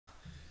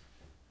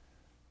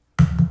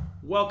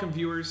Welcome,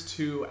 viewers,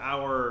 to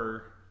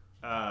our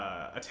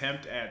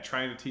attempt at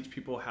trying to teach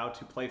people how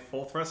to play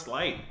Full Thrust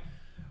Light.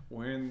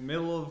 We're in the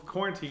middle of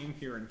quarantine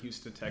here in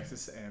Houston,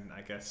 Texas, and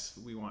I guess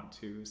we want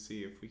to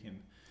see if we can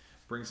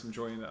bring some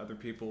joy into other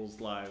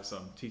people's lives,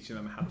 teaching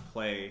them how to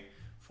play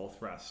Full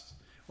Thrust.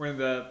 We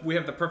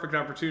have the perfect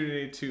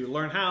opportunity to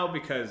learn how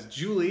because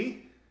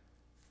Julie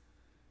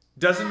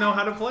doesn't know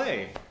how to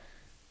play,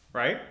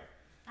 right?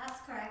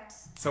 That's correct.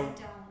 So I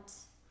don't.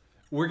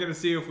 we're going to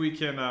see if we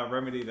can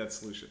remedy that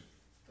solution.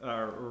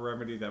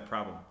 Remedy that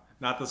problem.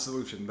 Not the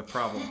solution, the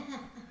problem.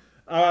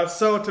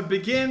 So to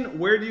begin,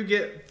 where do you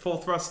get Full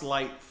Thrust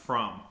Light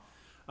from?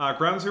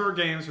 Ground Zero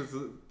Games was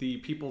the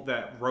people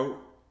that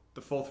wrote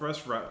the Full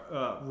Thrust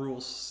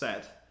rules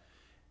set.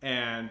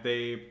 And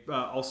they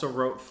also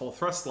wrote Full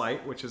Thrust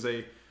Light, which is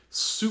a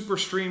super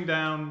streamed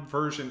down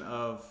version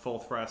of Full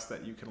Thrust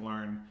that you can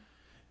learn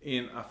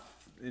in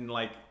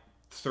like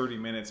 30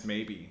 minutes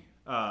maybe,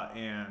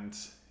 and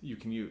you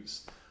can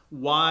use.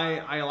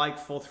 Why I like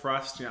Full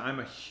Thrust, I'm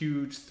a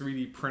huge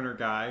 3D printer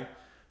guy,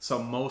 so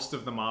most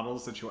of the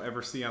models that you'll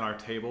ever see on our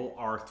table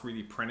are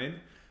 3D printed.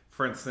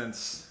 For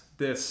instance,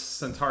 this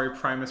Centauri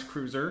Primus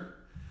cruiser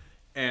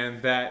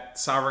and that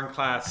Sovereign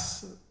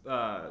class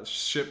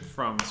ship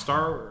from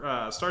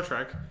Star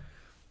Trek,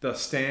 the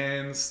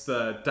stands,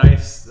 the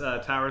dice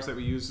towers that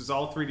we use is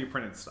all 3D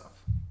printed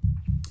stuff.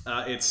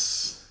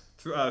 It's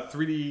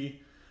 3D,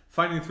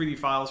 finding 3D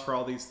files for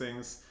all these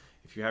things.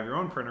 If you have your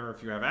own printer,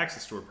 if you have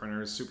access to a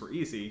printer, is super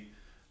easy.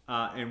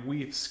 And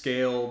we've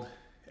scaled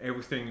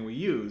everything we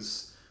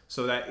use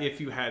so that if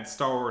you had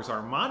Star Wars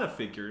Armada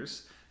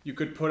figures, you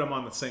could put them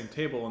on the same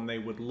table and they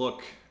would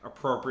look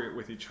appropriate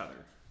with each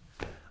other.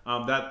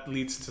 That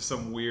leads to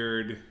some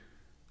weird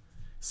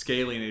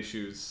scaling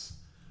issues,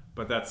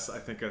 but that's, I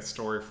think, a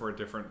story for a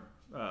different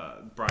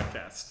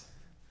broadcast.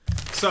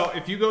 So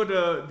if you go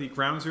to the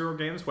Ground Zero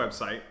Games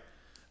website,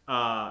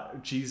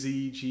 gzg.com,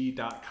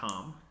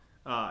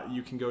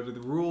 you can go to the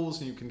rules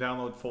and you can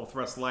download Full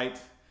Thrust Light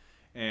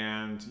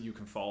and you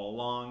can follow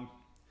along.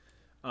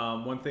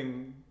 One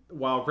thing,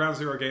 while Ground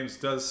Zero Games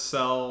does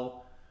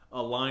sell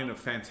a line of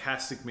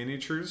fantastic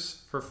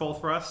miniatures for Full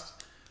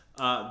Thrust,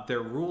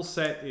 their rule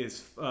set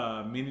is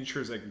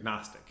miniatures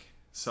agnostic,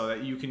 so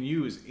that you can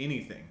use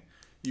anything.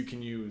 You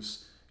can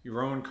use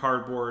your own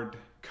cardboard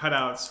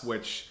cutouts,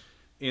 which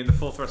in the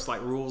Full Thrust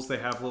Light rules, they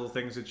have little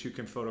things that you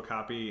can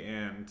photocopy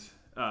and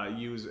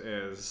use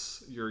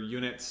as your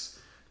units.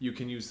 You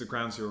can use the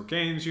Ground Zero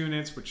Games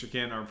units, which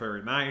again are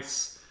very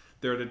nice.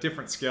 They're at a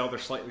different scale. They're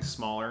slightly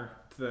smaller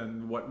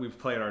than what we've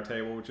played at our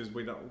table, which is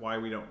why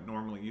we don't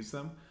normally use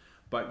them.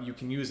 But you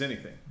can use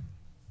anything.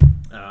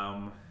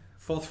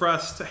 Full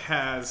Thrust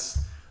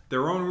has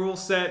their own rule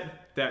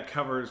set that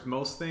covers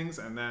most things,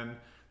 and then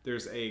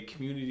there's a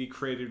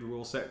community-created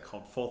rule set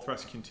called Full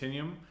Thrust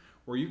Continuum,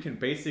 where you can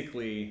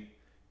basically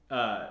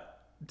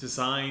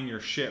design your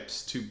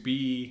ships to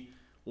be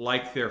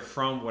like they're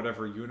from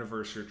whatever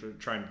universe you're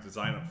trying to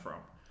design them from.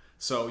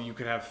 So you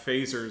could have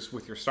phasers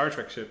with your Star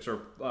Trek ships, or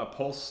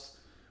pulse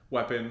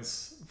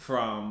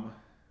laser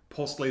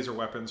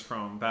weapons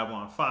from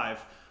Babylon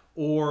 5,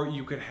 or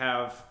you could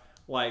have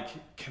like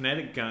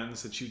kinetic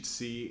guns that you'd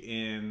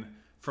see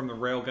from the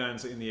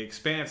railguns in The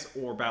Expanse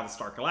or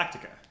Battlestar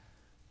Galactica.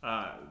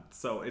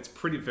 So it's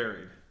pretty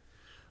varied.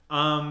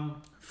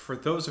 For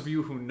those of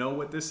you who know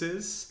what this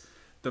is,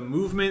 the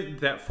movement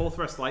that Full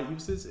Thrust Light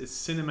uses is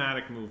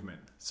cinematic movement.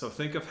 So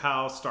think of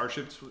how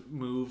starships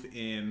move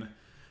in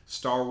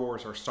Star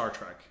Wars or Star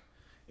Trek.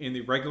 In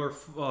the regular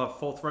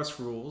Full Thrust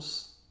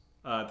rules,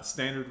 the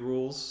standard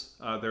rules,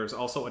 there's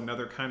also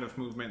another kind of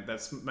movement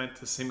that's meant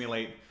to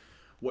simulate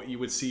what you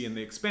would see in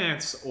The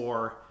Expanse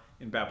or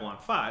in Babylon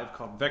 5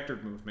 called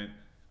vectored movement,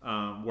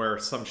 where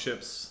some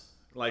ships,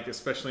 like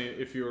especially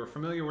if you're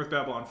familiar with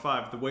Babylon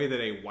 5, the way that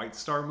a White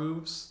Star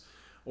moves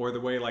or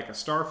the way like a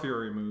Star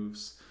Fury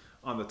moves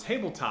on the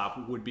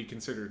tabletop would be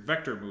considered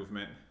vector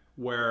movement,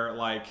 where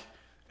like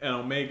an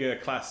Omega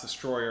class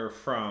destroyer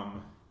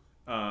from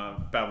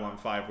Babylon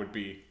 5 would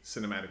be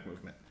cinematic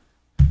movement.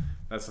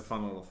 That's a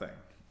fun little thing.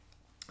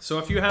 So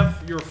if you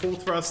have your Full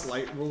Thrust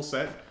Light rule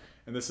set,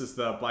 and this is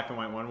the black and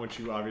white one, which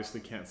you obviously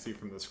can't see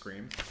from the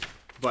screen,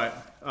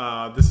 but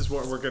this is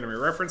what we're going to be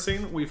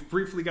referencing. We've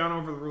briefly gone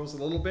over the rules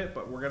a little bit,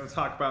 but we're going to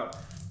talk about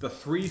the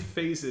 3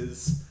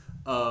 phases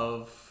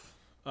of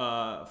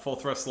Full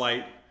Thrust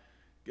Light,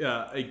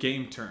 a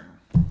game turn.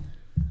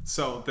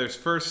 So there's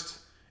first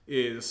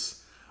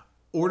is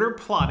order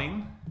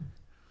plotting,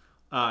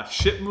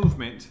 ship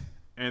movement,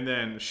 and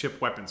then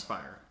ship weapons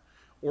fire.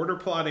 Order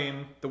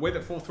plotting, the way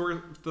that Full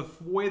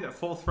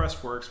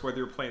Thrust works, whether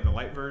you're playing the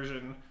light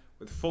version,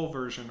 with full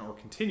version, or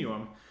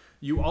continuum,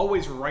 you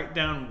always write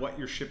down what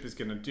your ship is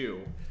going to do,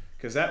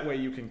 because that way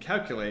you can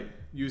calculate,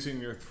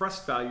 using your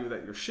thrust value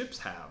that your ships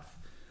have,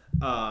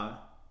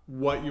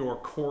 what your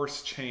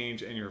course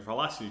change and your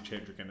velocity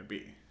change are going to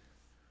be.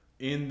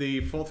 In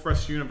the Full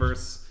Thrust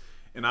universe,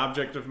 an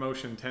object of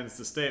motion tends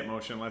to stay at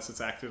motion unless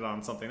it's acted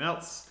on something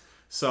else.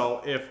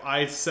 So if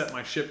I set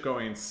my ship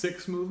going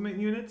 6 movement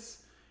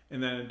units,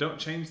 and then don't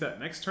change that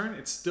next turn,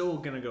 it's still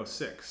going to go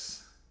 6.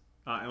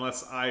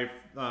 Unless I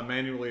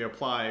manually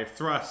apply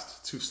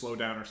thrust to slow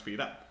down or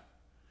speed up.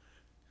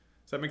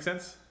 Does that make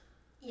sense?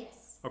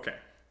 Yes. Okay.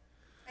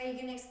 Are you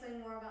going to explain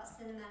more about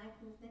cinematic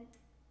movement?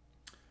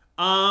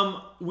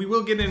 We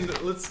will get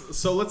into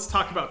let's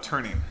talk about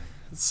turning.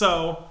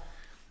 So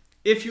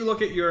if you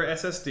look at your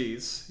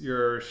SSDs,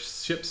 your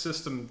ship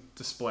system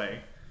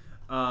display,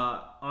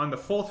 on the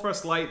full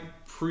thrust light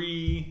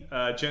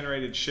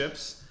pre-generated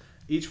ships,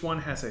 each one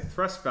has a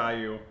thrust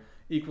value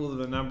equal to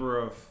the number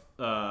of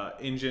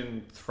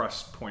engine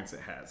thrust points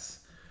it has.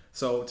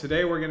 So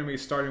today we're going to be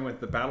starting with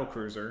the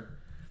Battlecruiser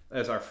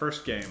as our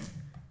first game,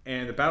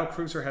 and the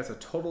Battlecruiser has a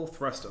total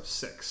thrust of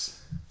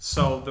 6.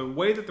 So the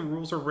way that the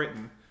rules are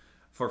written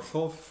for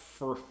full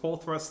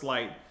thrust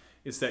light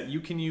is that you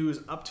can use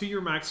up to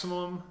your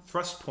maximum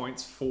thrust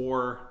points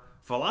for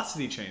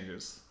velocity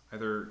changes,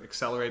 either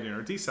accelerating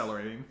or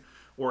decelerating,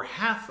 or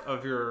half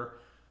of your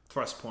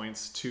thrust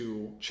points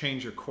to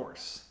change your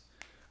course.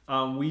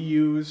 We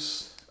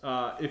use,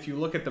 if you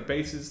look at the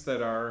bases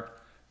that are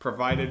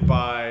provided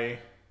by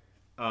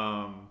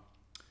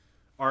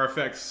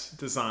RFX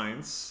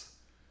Designs,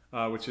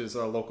 which is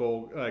a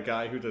local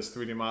guy who does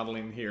 3D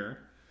modeling here,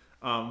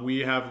 we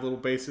have little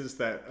bases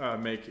that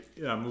make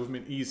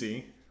movement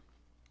easy.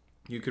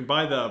 You can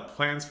buy the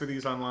plans for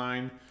these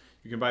online.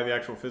 You can buy the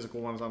actual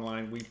physical ones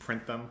online. We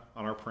print them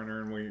on our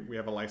printer, and we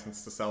have a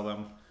license to sell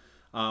them.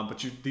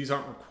 But these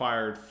aren't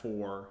required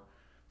for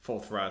full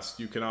thrust.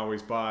 You can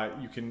always buy,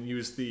 you can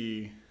use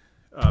the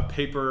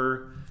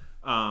paper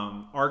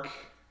arc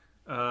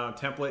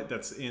template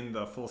that's in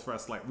the full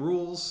thrust light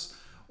rules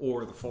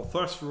or the full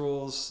thrust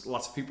rules.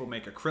 Lots of people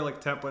make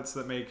acrylic templates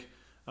that make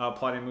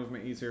plotting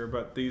movement easier,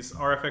 but these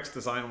RFX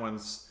design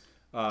ones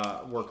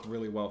work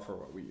really well for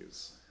what we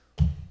use.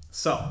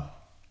 So,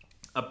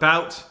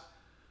 about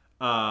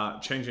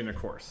changing a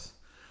course.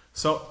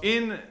 So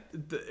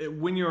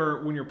when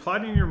you're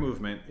plotting your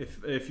movement,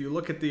 if you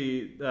look at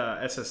the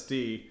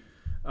SSD,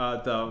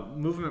 the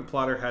movement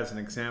plotter has an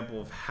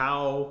example of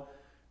how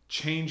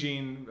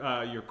changing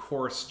your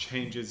course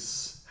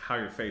changes how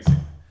you're facing.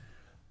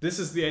 This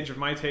is the edge of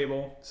my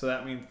table, so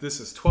that means this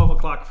is 12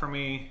 o'clock for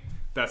me.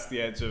 That's the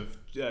edge of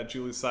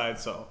Julie's side,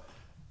 so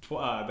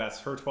that's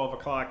her 12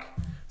 o'clock.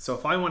 So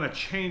if I want to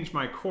change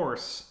my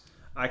course,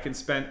 I can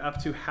spend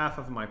up to half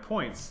of my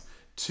points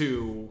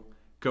to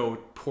go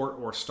port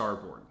or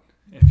starboard.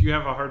 If you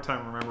have a hard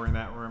time remembering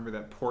that, remember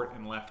that port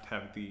and left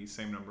have the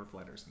same number of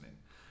letters in it,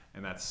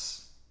 and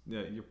that's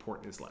your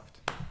port is left.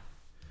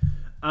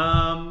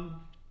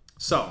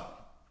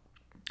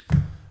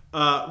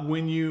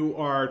 When you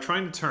are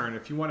trying to turn,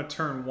 if you want to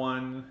turn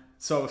one,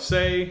 so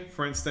say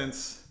for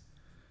instance,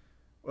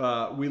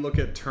 we look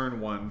at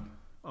turn 1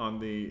 on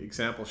the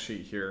example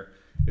sheet here.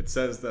 It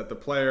says that the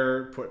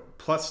player put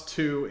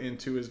 +2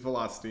 into his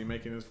velocity,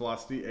 making his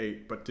velocity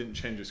 8, but didn't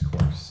change his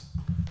course.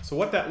 So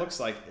what that looks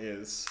like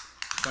is,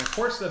 my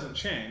course doesn't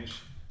change,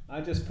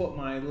 I just put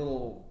my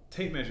little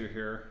tape measure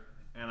here,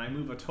 and I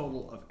move a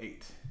total of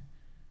 8.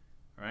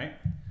 All right?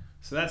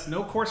 So that's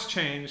no course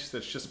change,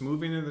 that's just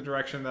moving in the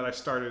direction that I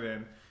started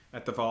in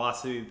at the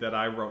velocity that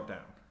I wrote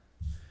down.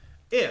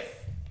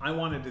 If I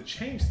wanted to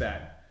change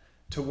that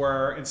to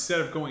where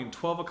instead of going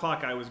 12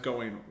 o'clock, I was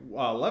going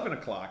 11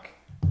 o'clock,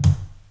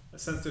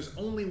 since there's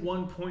only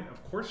 1 point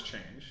of course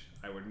change,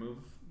 I would move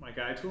my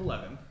guy to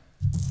 11,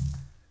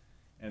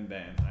 and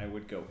then I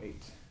would go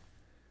 8.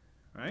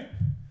 Right?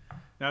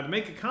 Now to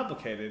make it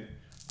complicated,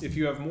 if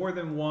you have more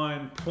than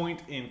 1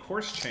 point in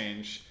course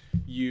change,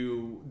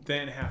 you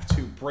then have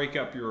to break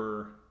up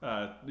your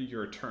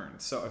turn.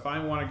 So if I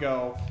want to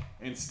go,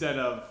 instead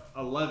of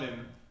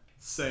 11,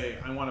 say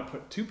I want to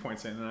put 2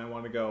 points in and I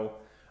want to go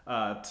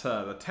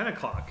to the 10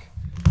 o'clock.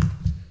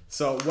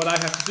 So what I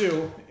have to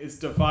do is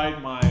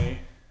divide my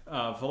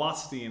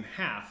velocity in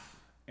half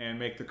and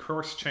make the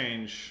course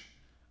change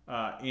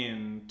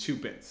in 2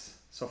 bits.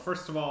 So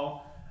first of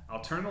all,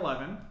 I'll turn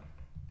 11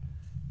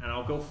 and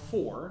I'll go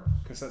 4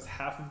 because that's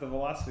half of the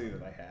velocity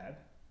that I had.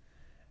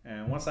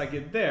 And once I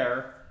get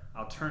there,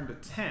 I'll turn to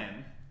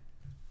 10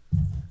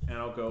 and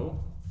I'll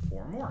go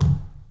 4 more.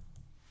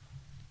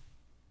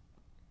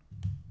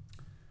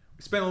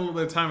 We spent a little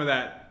bit of time with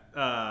that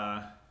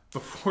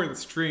before the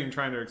stream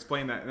trying to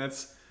explain that, and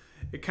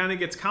it kind of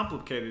gets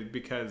complicated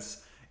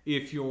because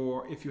if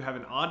you have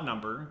an odd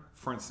number,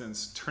 for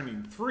instance,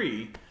 turning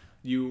 3,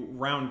 you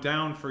round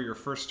down for your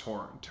first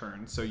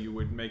turn, so you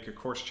would make a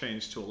course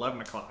change to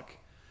 11 o'clock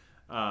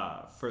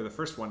for the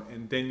first one,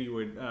 and then you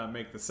would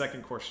make the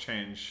second course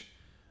change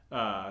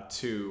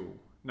to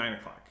 9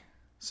 o'clock.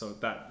 So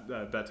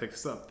that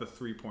takes up the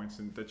 3 points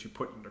that you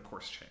put into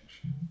course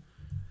change.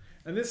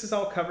 And this is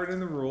all covered in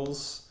the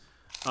rules.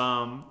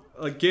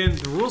 Again,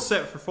 the rule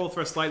set for full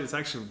thrust light is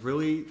actually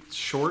really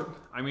short.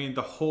 I mean,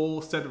 the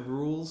whole set of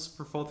rules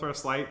for full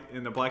thrust light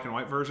in the black and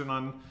white version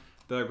on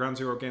the Ground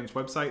Zero Games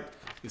website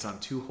is on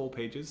 2 whole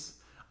pages.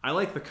 I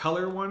like the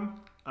color one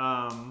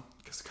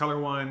because the color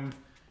one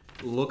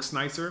looks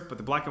nicer, but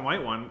the black and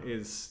white one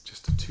is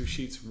just 2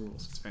 sheets of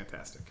rules. It's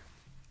fantastic.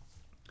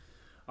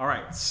 All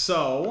right,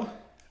 so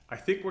I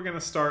think we're gonna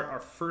start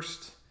our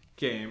first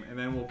game, and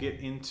then we'll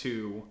get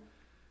into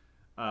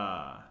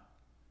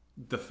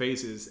the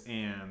phases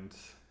and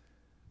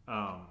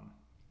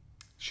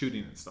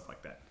shooting and stuff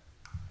like that.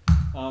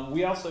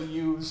 We also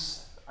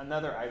use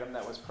another item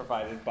that was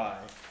provided by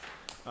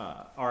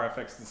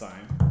RFX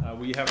Design.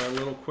 We have a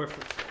little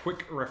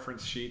quick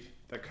reference sheet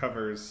that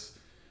covers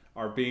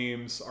our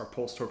beams, our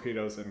pulse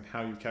torpedoes, and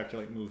how you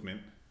calculate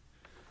movement.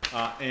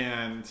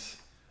 And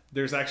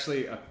there's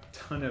actually a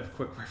ton of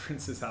quick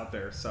references out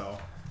there. So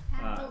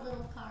Have the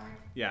little card.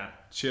 yeah,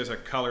 she has a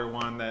color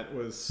one that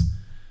was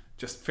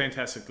just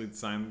fantastically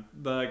designed.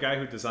 The guy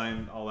who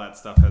designed all that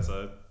stuff has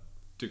a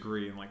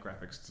degree in like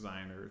graphics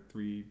design or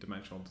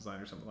three-dimensional design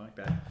or something like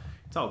that.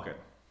 It's all good.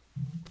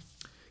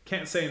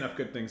 Can't say enough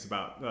good things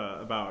about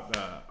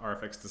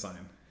RFX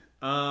Design.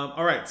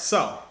 All right,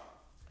 so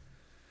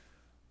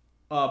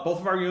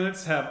both of our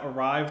units have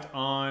arrived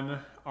on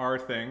our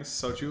things.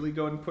 So Julie,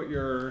 go ahead and put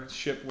your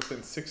ship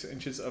within 6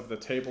 inches of the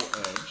table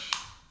edge.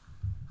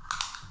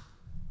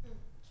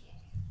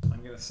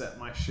 I'm going to set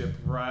my ship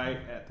right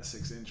at the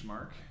 6-inch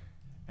mark.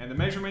 And the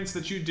measurements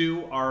that you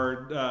do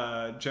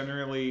are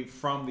generally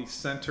from the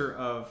center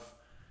of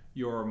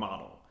your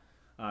model.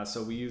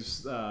 So we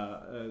use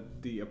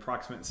the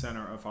approximate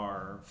center of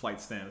our flight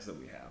stands that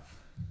we have.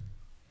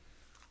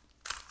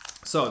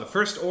 So the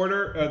first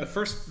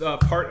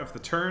part of the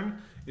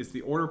turn is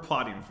the order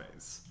plotting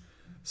phase.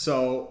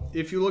 So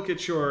if you look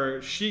at your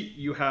sheet,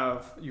 you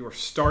have your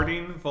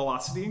starting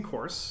velocity and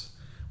course,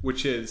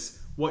 which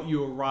is what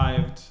you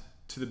arrived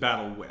to the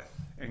battle with.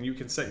 And you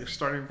can set your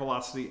starting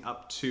velocity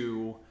up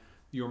to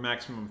your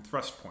maximum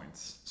thrust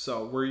points.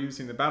 So we're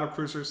using the battle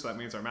cruiser, so that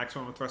means our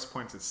maximum thrust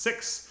points is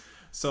 6.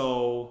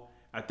 So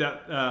at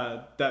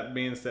that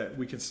means that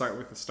we can start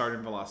with a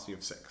starting velocity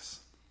of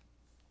 6.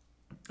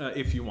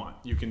 If you want,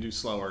 you can do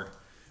slower.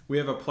 We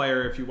have a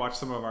player, if you watch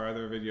some of our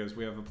other videos,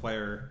 we have a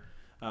player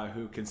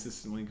who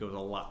consistently goes a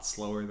lot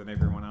slower than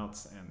everyone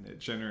else, and it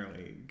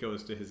generally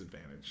goes to his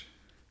advantage.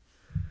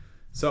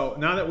 So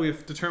now that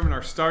we've determined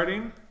our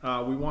starting,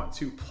 we want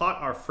to plot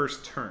our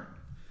first turn.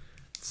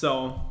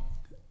 So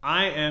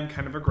I am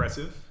kind of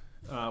aggressive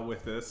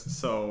with this.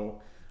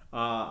 So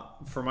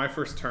for my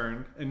first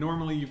turn, and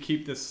normally you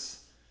keep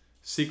this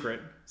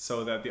secret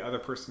so that the other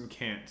person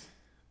can't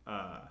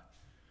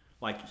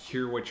like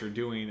hear what you're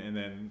doing and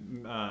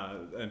then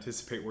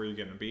anticipate where you're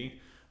going to be.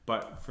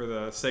 But for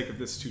the sake of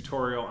this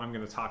tutorial, I'm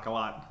going to talk a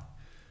lot.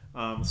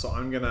 So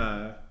I'm going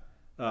to,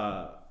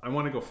 I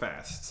want to go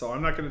fast. So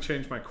I'm not going to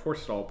change my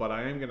course at all, but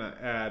I am going to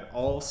add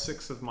all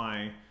 6 of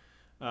my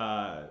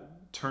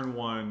turn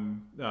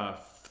 1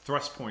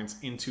 thrust points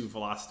into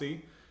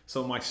velocity.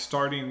 So my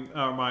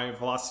my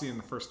velocity in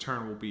the first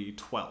turn will be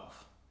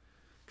 12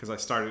 because I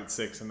started at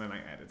 6 and then I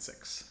added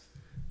 6.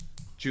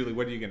 Julie,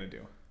 what are you going to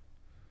do?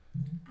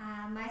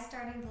 My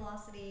starting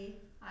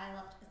velocity, I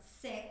left at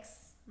 6,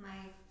 my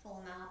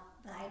full amount,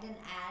 but I didn't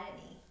add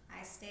any.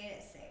 I stayed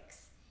at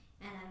 6,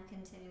 and I'm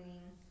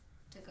continuing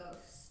to go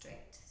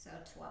straight, so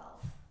 12.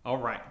 All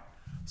right.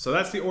 So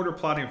that's the order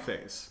plotting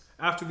phase.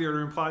 After the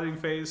order plotting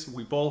phase,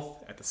 we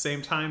both, at the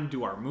same time,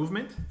 do our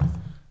movement.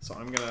 So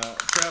I'm going to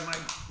grab my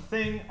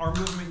thing. Our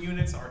movement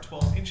units are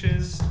 12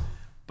 inches,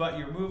 but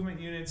your movement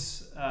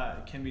units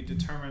can be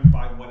determined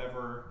by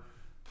whatever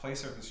play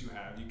surface you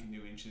have. You can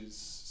do inches,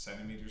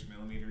 centimeters,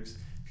 millimeters.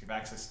 If you have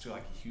access to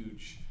like a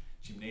huge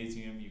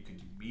gymnasium, you could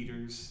do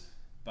meters.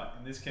 But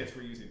in this case,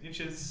 we're using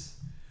inches.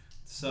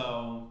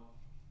 So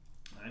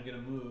I'm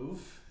going to move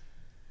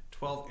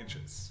 12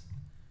 inches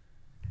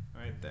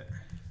right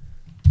there.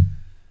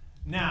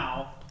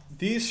 Now,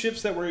 these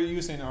ships that we're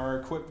using are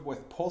equipped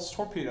with pulse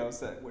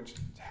torpedoes which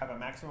have a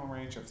maximum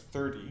range of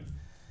 30,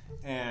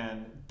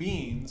 and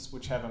beams,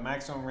 which have a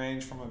maximum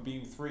range from a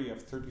beam 3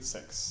 of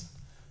 36.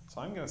 So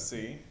I'm going to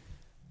see,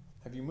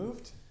 have you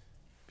moved?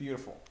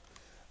 Beautiful.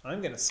 I'm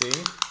going to see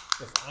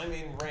if I'm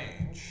in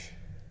range,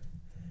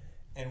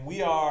 and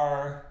we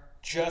are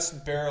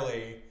just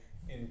barely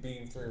in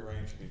beam 3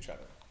 range of each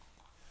other.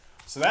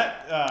 So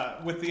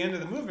that, with the end of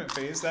the movement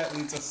phase, that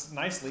leads us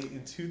nicely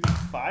into the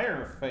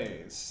fire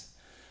phase.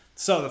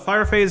 So the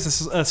fire phase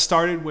is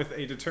started with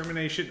a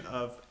determination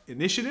of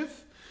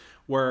initiative,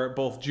 where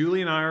both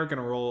Julie and I are going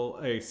to roll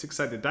a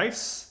 6-sided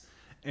dice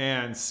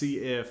and see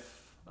if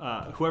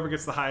whoever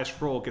gets the highest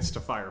roll gets to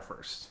fire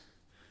first.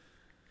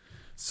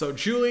 So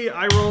Julie,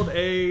 I rolled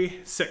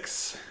a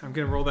 6. I'm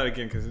going to roll that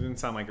again because it didn't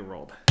sound like it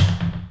rolled.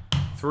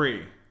 3.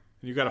 And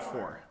you got a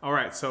 4. All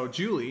right, so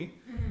Julie,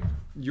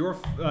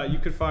 you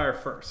could fire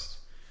first.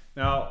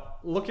 Now,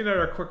 looking at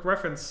our quick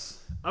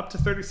reference, up to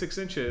 36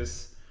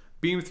 inches,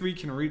 beam 3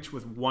 can reach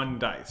with 1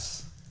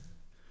 dice.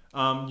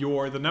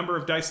 The number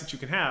of dice that you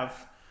can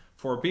have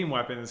for a beam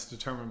weapon is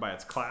determined by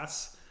its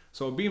class.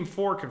 So a beam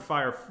 4 can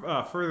fire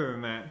further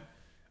than that,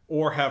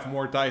 or have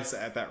more dice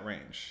at that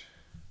range.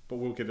 But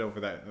we'll get over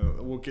that.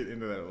 We'll get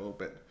into that a little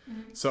bit.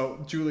 Mm-hmm.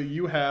 So Julie,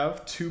 you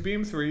have 2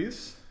 beam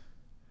 3s.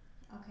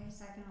 Okay,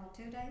 so I can roll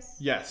 2 dice?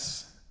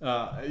 Yes.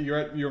 You're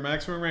at your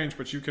maximum range,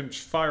 but you can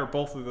fire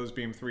both of those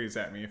beam 3s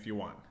at me if you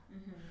want.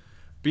 Mm-hmm.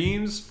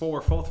 Beams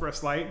for full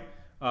thrust light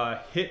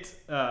hit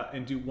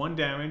and do 1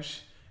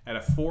 damage at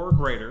a 4 or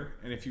greater,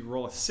 and if you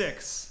roll a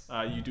 6,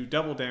 you do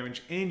double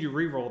damage, and you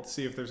re-roll to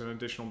see if there's an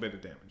additional bit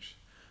of damage.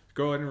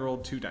 Go ahead and roll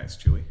 2 dice,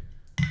 Julie.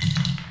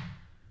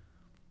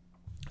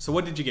 So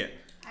what did you get?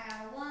 I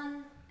got a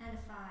 1 and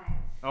a 5.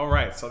 All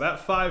right, so that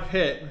 5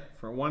 hit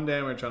for 1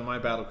 damage on my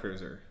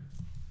battlecruiser.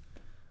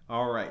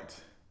 All right.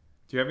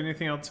 Do you have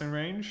anything else in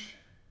range?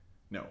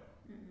 No.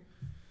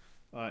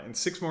 In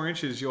 6 more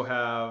inches, you'll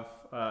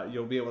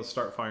be able to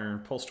start firing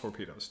pulse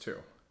torpedoes too.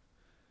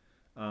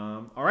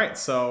 All right,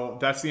 so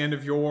that's the end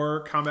of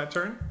your combat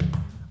turn.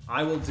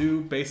 I will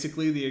do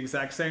basically the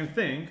exact same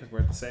thing because we're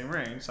at the same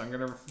range. So I'm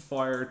going to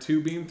fire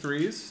 2 beam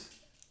 3s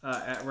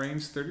at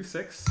range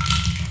 36.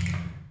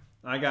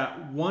 I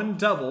got 1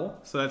 double,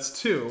 so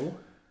that's 2.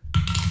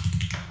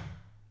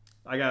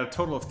 I got a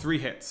total of 3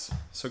 hits.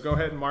 So go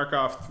ahead and mark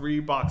off 3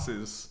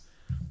 boxes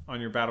on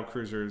your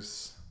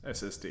battlecruiser's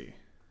SSD.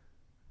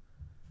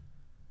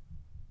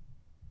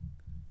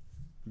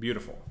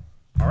 Beautiful.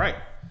 All right.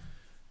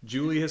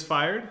 Julie has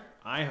fired.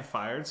 I have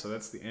fired, so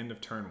that's the end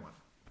of turn 1.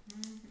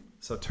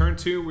 So turn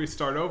 2, we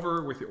start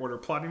over with the order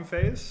plotting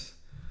phase,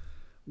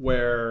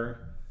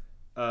 where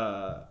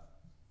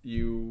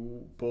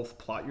you both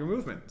plot your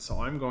movement. So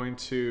I'm going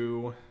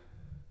to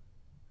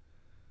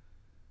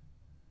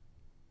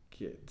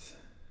get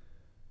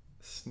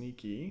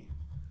sneaky.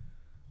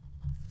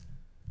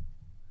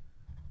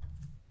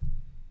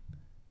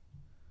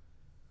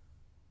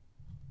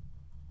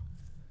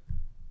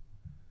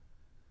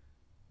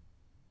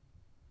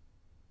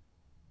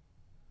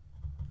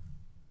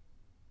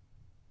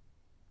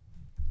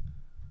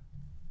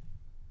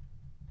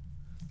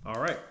 All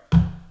right.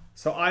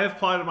 So I have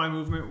plotted my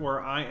movement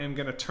where I am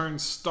going to turn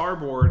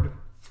starboard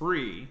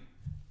 3,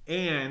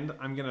 and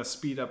I'm going to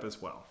speed up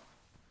as well.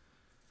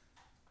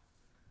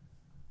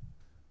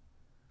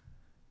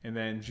 And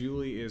then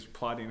Julie is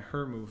plotting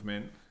her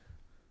movement.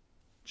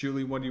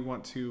 Julie, what do you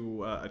want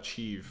to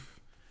achieve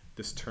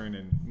this turn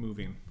in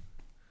moving?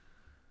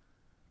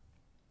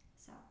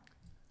 So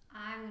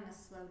I'm going to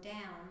slow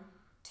down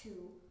 2.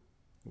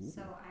 Ooh.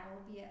 So I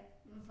will be at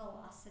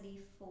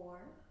velocity 4.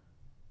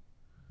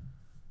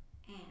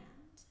 And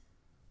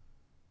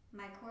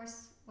my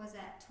course was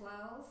at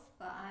 12,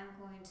 but I'm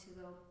going to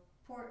go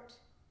port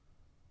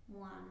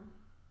 1,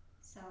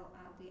 so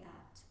I'll be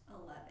at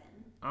 11.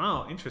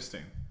 Oh,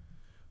 interesting.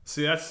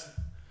 See, I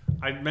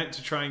meant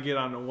to try and get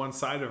on one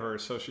side of her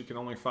so she can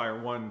only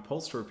fire 1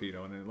 pulse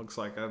torpedo, and it looks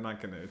like I'm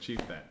not going to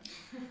achieve that.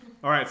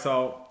 All right,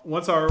 so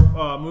once our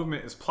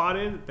movement is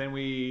plotted, then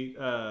we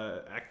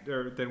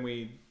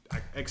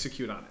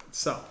execute on it.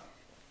 So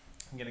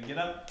I'm going to get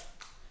up.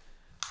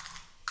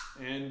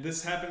 And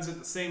this happens at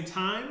the same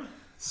time.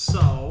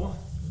 So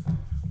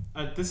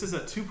this is a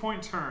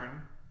 2-point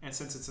turn. And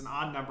since it's an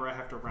odd number, I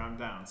have to round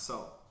down.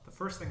 So the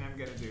first thing I'm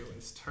going to do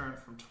is turn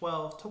from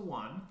 12 to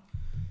 1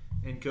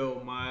 and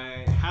go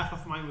my half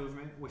of my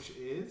movement, which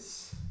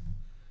is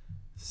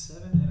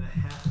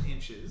 7.5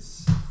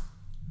 inches.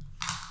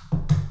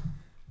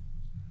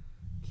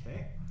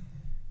 Okay.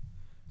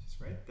 Just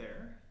right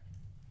there.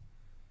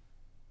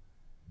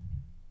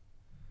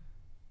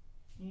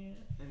 Yeah.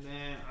 And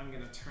then I'm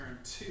going to turn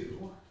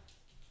 2.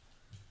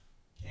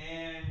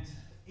 And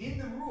in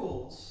the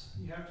rules,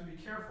 you have to be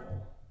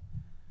careful,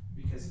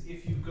 because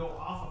if you go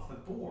off of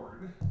the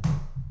board,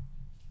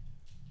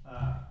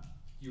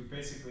 you're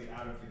basically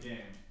out of the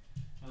game,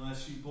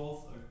 unless you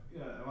both,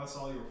 unless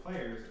all your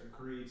players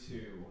agree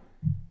to.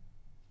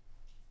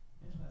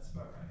 Yeah, that's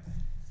about right.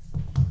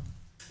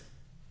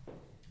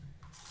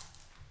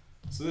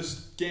 So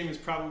this game is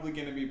probably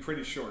going to be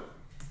pretty short.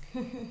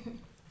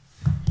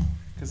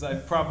 Because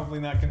I'm probably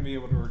not going to be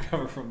able to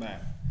recover from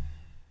that.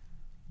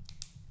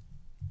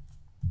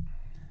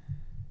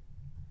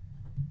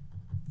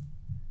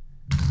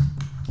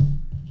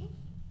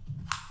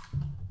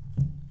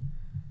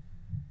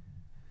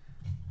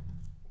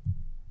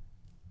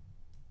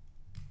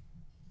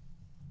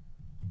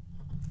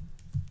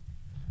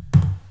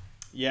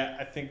 Yeah,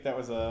 I think that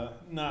was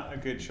not a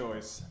good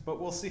choice,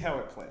 but we'll see how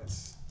it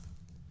plays.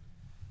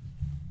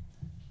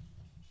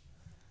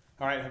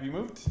 All right, have you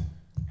moved?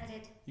 I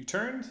did. You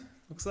turned?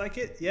 Looks like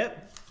it.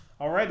 Yep.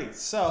 Alrighty,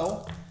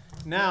 so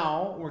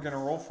now we're going to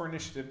roll for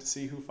initiative to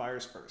see who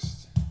fires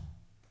first.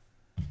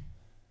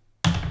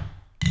 I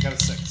got a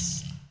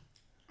 6.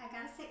 I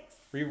got a 6.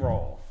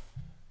 Reroll.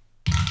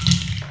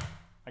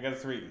 I got a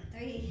 3.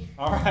 3.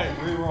 Alright,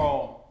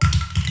 reroll.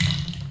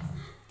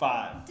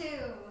 5. 2.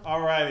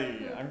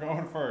 Alrighty, I'm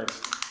going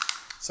first.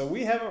 So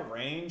we have a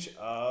range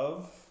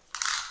of,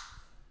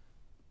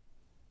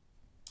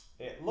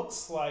 it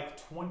looks like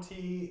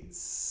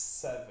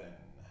 27.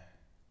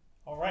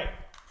 All right,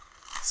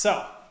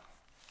 so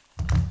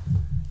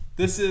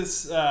this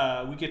is,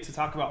 we get to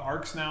talk about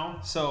arcs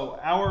now. So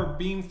our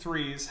beam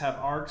 3s have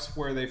arcs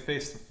where they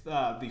face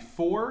the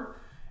fore,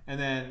 and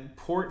then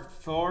port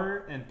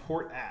forward and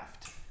port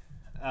aft.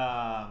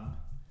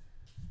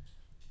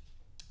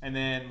 And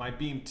then my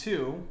beam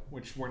 2,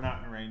 which we're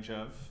not in range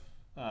of,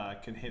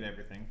 can hit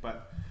everything.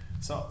 But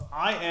So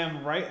I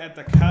am right at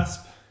the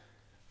cusp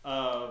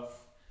of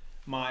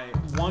my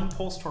 1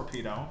 pulse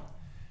torpedo.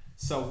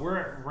 So we're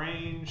at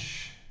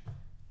range.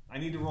 I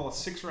need to roll a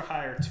 6 or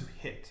higher to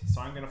hit.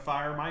 So I'm going to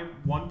fire my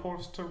 1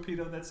 pulse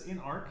torpedo that's in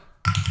arc.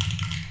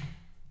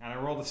 And I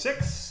rolled a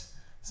 6.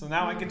 So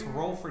now I get to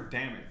roll for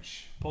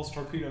damage. Pulse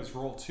torpedoes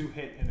roll 2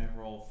 hit and then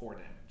roll 4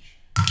 damage.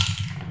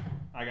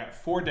 I got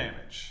 4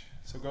 damage.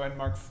 So go ahead and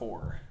mark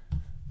 4.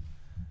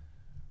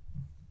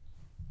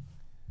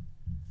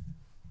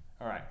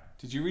 All right.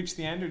 Did you reach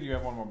the end or do you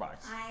have one more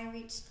box? I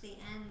reached the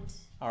end.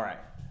 All right.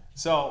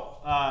 So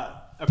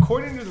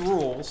according to the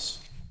rules,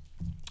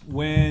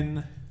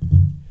 when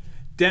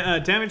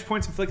damage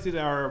points inflicted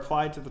are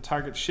applied to the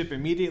target ship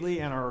immediately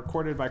and are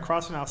recorded by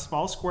crossing out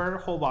small square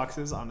hole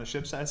boxes on the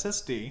ship's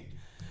SSD,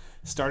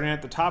 starting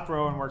at the top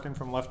row and working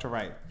from left to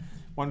right.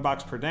 1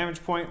 box per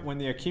damage point. When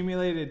the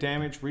accumulated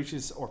damage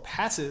reaches or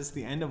passes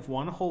the end of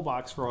 1 whole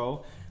box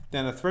row,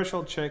 then a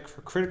threshold check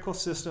for critical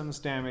systems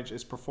damage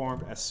is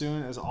performed as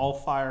soon as all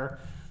fire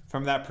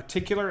from that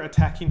particular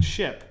attacking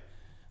ship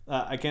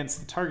against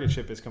the target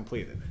ship is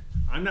completed.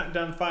 I'm not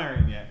done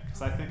firing yet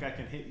because I think I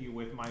can hit you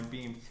with my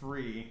beam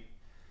 3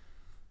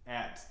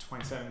 at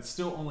 27. It's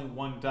still only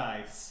 1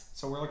 dice,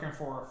 so we're looking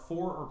for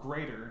 4 or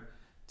greater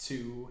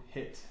to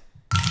hit.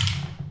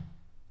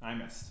 I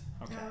missed.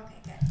 Okay. Oh, okay,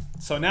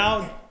 good. So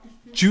now,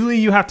 Julie,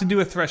 you have to do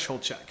a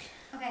threshold check.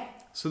 Okay.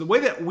 So the way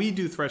that we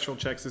do threshold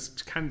checks is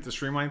kind of to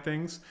streamline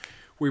things.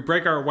 We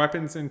break our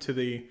weapons into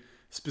the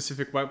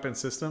specific weapon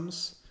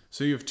systems.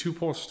 So you have 2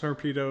 pulse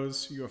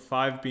torpedoes, you have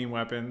 5 beam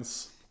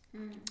weapons,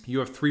 you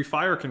have 3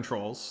 fire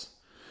controls,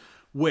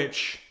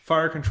 which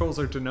fire controls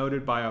are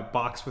denoted by a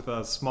box with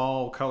a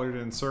small colored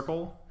in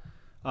circle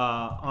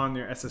on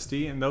your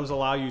SSD, and those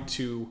allow you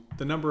to,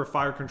 the number of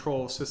fire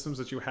control systems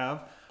that you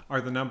have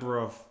are the number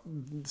of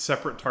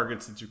separate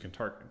targets that you can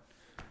target.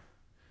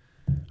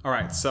 All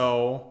right,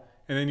 so,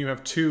 and then you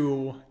have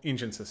 2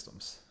 engine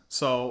systems.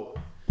 So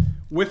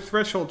with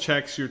threshold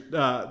checks,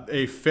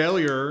 a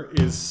failure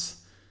is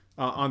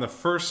on the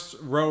first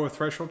row of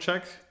threshold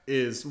check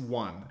is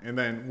 1. And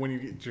then when you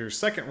get to your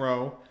second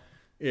row,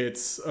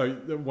 it's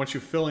once you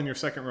fill in your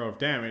second row of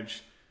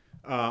damage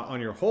on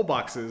your whole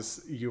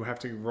boxes, you have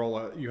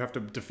to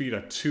defeat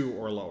a 2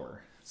 or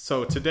lower.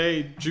 So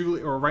today,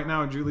 right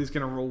now, Julie's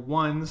going to roll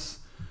 1s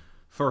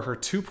for her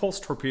 2 pulse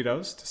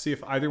torpedoes to see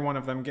if either one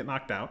of them get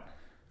knocked out.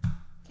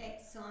 Okay,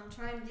 so I'm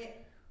trying to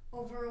get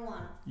over a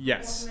 1.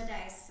 Yes. Roll my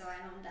dice so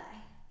I don't die.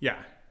 Yeah.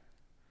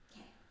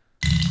 Okay.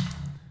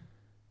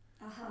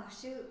 Oh,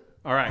 shoot.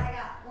 All right. I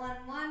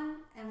got 1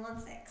 and 1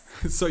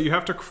 6. So you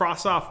have to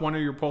cross off one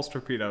of your pulse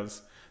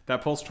torpedoes.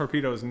 That pulse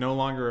torpedo is no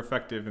longer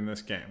effective in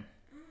this game.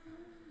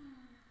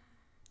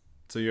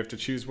 So you have to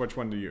choose which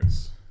one to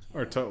use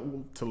or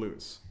to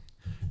lose.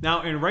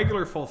 Now, in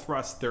regular full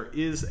thrust, there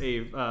is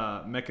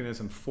a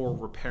mechanism for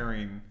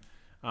repairing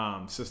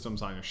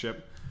systems on your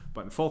ship,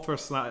 but in full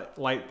thrust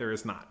light, there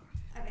is not.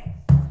 Okay.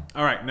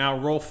 All right, now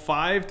roll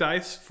 5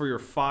 dice for your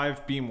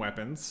 5 beam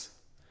weapons,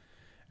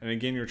 and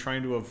again, you're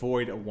trying to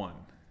avoid a 1.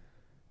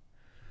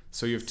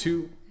 So you have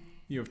 2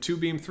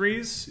 beam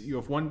 3s, you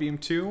have 1 beam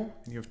 2,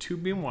 and you have 2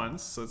 beam 1s,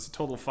 so it's a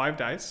total of 5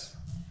 dice.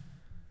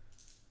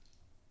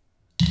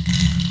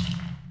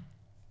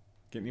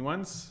 Get any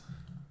 1s?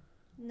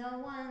 No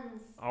 1s.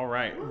 All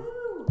right.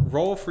 Woo!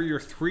 Roll for your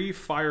 3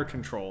 fire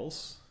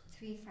controls.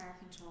 3 fire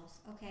controls.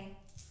 Okay.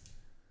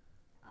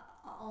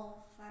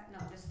 All 5.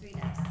 No, just 3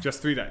 dice.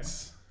 Just 3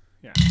 dice.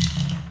 Yeah.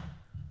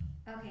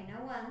 Okay, no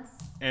 1s.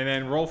 And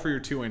then roll for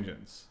your 2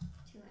 engines.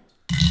 2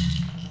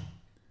 engines.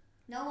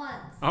 No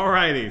 1s.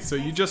 Alrighty. So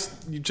you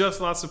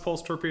just lost a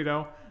pulse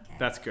torpedo. Okay.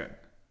 That's good.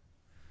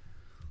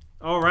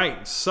 All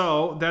right.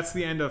 So that's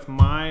the end of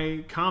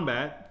my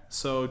combat.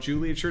 So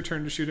Julie, it's your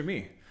turn to shoot at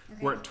me. Okay.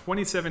 We're at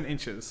 27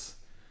 inches.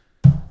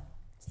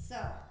 So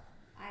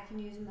I can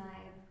use my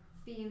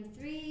beam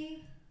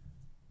 3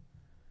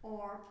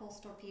 or pulse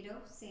torpedo,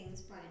 same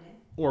as Brandon,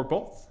 Or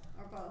both.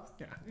 or both.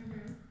 Yeah.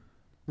 Mm-hmm.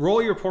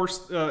 Roll your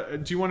pulse.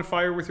 Do you want to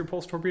fire with your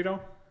pulse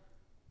torpedo?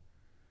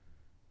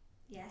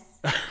 Yes.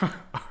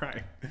 All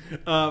right.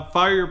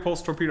 Fire your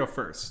pulse torpedo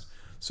first.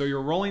 So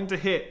you're rolling to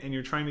hit and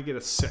you're trying to get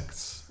a 6.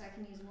 So I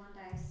can use 1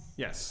 dice.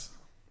 Yes.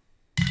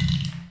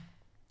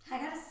 I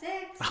got a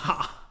 6.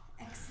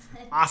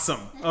 Excellent. Awesome.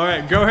 All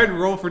right. Go ahead and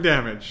roll for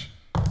damage.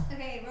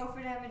 Okay, roll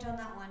for damage on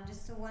that one.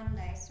 Just a 1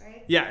 dice,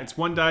 right? Yeah, it's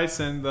 1 dice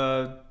and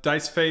the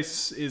dice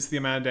face is the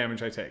amount of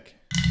damage I take.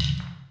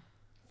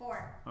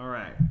 4. All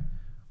right.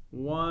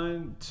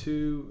 1,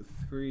 2,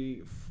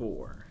 3,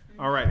 4.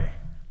 Alrighty.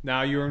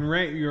 Now you're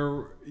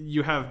in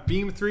you have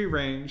beam 3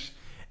 range,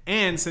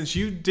 and since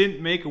you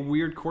didn't make a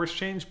weird course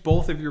change,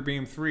 both of your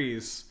beam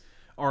 3s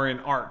are in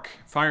arc,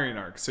 firing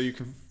arc, so you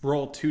can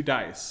roll 2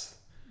 dice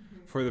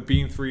for the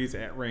beam 3s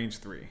at range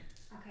 3.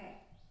 Okay.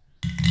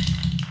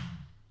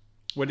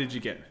 What did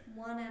you get?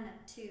 1 and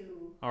a 2.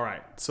 All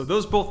right. So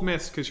those both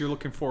miss because you're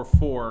looking for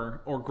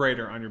 4 or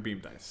greater on your beam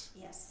dice.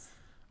 Yes.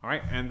 All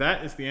right, and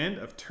that is the end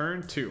of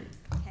turn 2.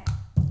 Okay.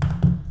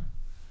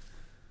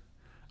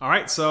 All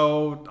right,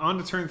 so on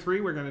to turn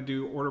 3, we're going to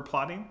do order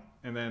plotting.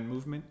 and then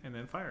movement, and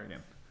then fire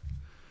again.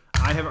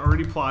 I have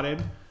already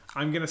plotted.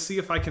 I'm going to see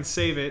if I can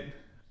save it,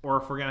 or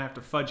if we're going to have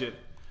to fudge it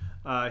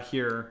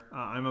here.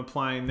 I'm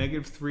applying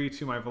 -3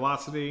 to my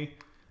velocity,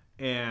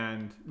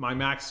 and my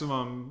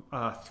maximum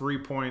 3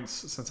 points,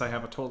 since I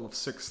have a total of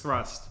 6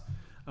 thrust,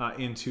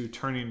 into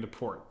turning to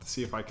port to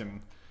see if I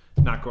can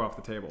not go off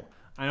the table.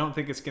 I don't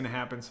think it's going to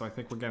happen, so I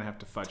think we're going to have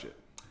to fudge it.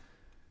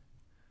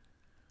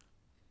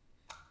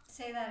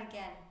 Say that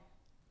again.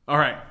 All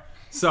right.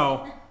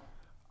 So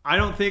I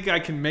don't think I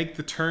can make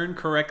the turn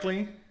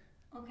correctly.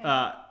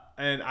 Okay.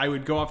 And I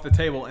would go off the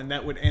table, and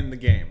that would end the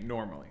game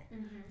normally.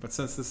 But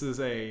since this is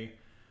a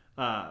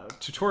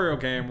tutorial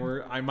game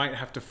where I might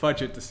have to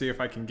fudge it to see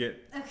if I can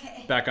get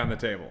back on the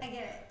table. I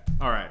get it.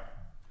 All right.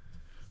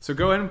 So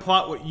go ahead and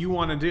plot what you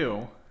want to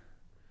do.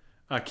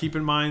 Keep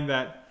in mind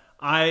that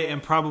I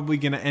am probably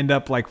going to end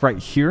up like right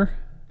here,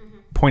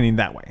 pointing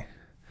that way.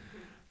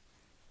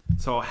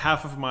 So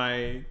half of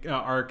my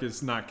arc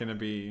is not going to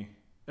be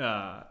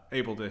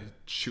able to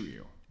shoot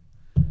you.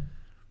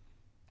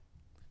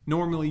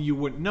 Normally you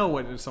wouldn't know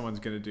what someone's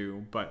going to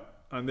do,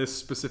 but on this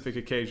specific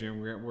occasion,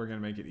 we're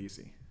going to make it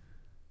easy.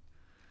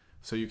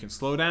 So you can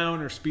slow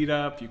down or speed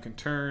up, you can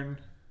turn,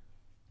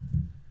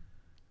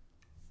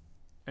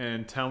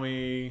 and tell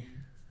me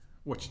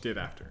what you did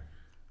after.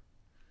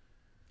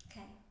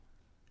 Okay.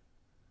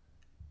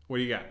 What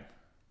do you got?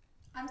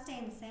 I'm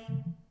staying the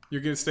same.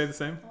 You're going to stay the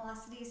same?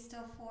 Velocity is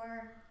still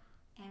 4,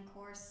 and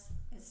course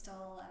is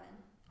still 11.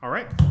 All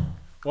right.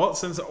 Well,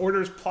 since the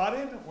order is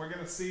plotted, we're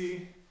going to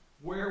see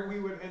where we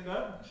would end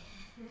up.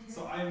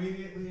 So I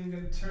immediately am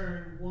going to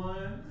turn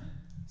 1,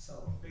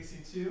 so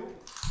facing 2.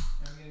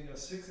 I'm going to go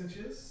 6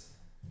 inches.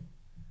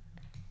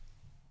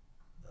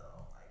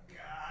 Oh my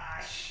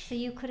gosh. So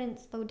you couldn't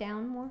slow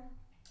down more?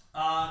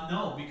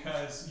 No,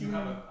 because you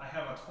have I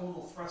have a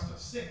total thrust of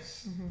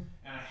 6, and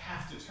I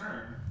have to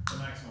turn the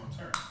maximum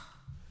turn.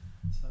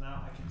 So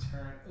now I can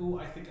turn. Ooh,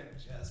 I think I'm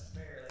just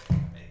barely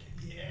gonna make it.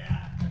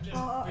 Yeah, I'm just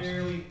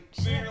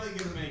barely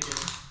gonna make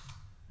it.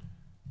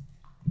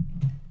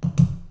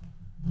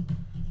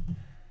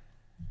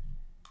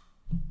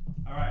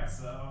 All right,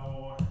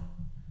 so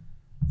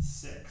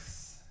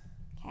 6.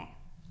 Okay.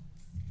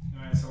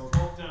 All right, so we're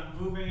both done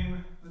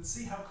moving. Let's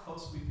see how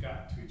close we've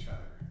got to each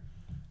other.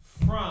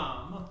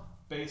 From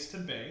base to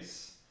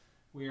base,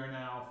 we are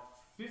now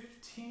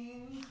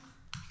 15.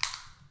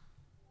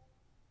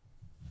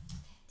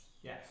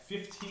 Yeah,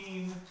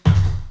 15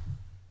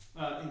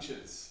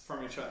 inches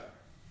from each other.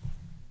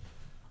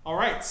 All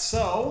right,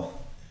 so.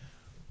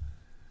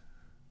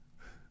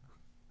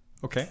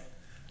 Okay.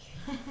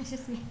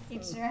 Just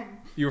making sure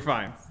I'm You were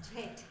fine.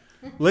 straight.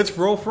 Let's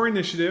roll for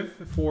initiative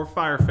for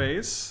fire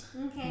phase.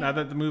 Okay. Now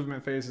that the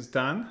movement phase is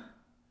done.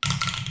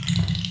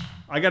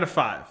 I got a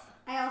 5.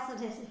 I also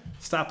did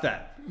Stop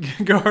that.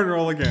 Go ahead and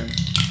roll again.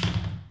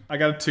 I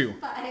got a 2.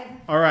 5.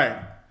 All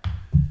right.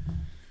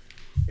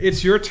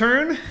 It's your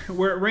turn.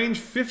 We're at range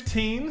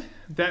 15.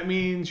 That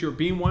means your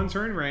beam 1s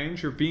are in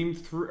range. Your beam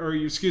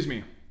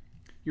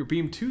your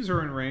beam 2s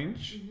are in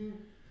range.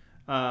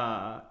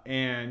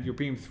 And your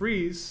beam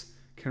 3s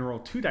can roll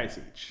 2 dice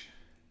each.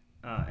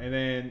 And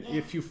then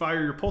if you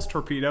fire your pulse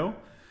torpedo,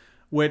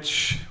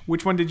 which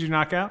one did you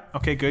knock out?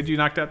 Okay, good. You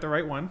knocked out the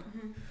right one.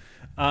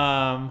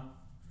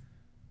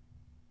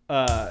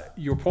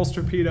 Your pulse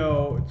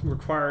torpedo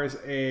requires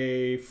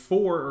a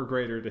 4 or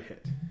greater to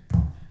hit.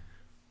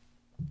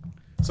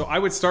 So I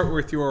would start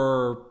with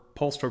your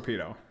pulse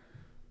torpedo.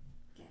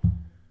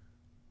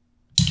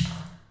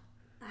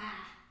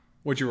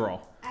 What'd you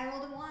roll? I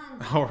rolled a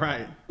 1. All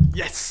right.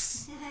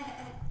 Yes.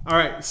 All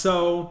right.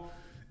 So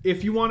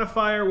if you want to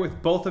fire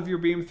with both of your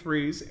beam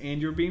 3s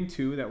and your beam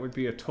 2, that would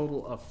be a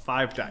total of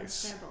 5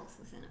 dice. They're both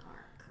within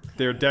arc. Okay.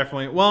 They're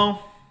definitely,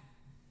 well,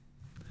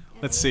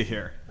 let's see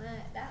here.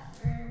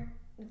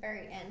 The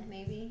very end,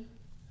 maybe.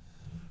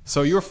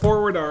 So your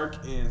forward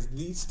arc is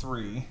these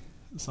 3.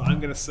 So I'm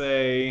going to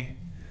say,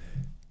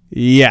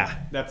 yeah,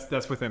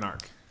 that's within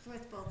arc.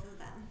 With both of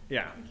them.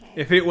 Yeah. Okay.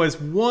 If it was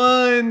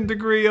 1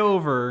 degree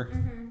over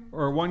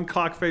or 1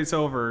 clock face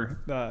over,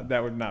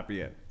 that would not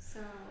be it.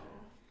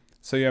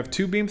 So you have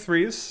 2 beam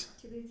 3s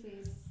 2 beam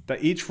 3s.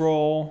 that each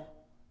roll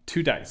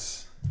 2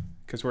 dice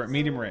because we're at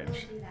medium range. We'll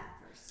do that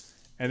first.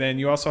 And then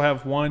you also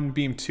have 1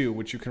 beam 2,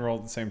 which you can roll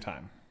at the same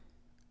time.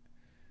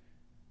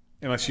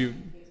 Unless you...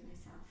 Confuse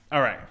myself.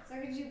 All right. So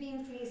I'm going to do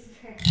beam 3s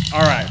first.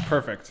 All right.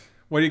 Perfect.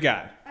 What do you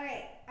got?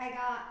 Alright, I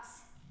got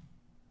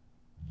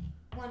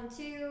 1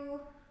 2,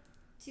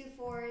 2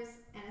 4s,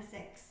 and a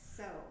 6.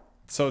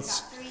 So it's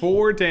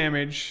 4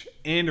 damage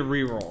and a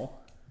reroll.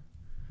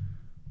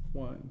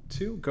 1,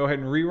 2. Go ahead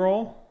and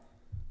reroll.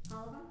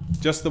 All of them?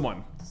 Just the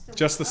one.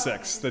 Just the 6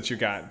 just that you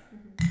got.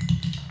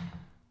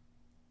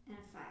 And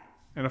a 5.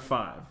 And a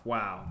 5.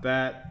 Wow,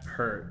 that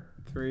hurt.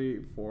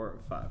 3, 4,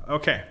 5.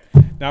 Okay,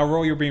 now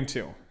roll your beam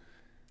 2.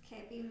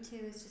 Okay, beam 2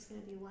 is just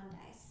going to be 1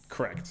 dice.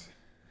 Correct.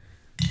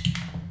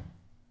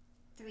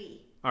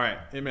 3. All right,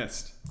 it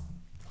missed.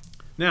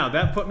 Now,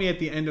 that put me at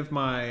the end of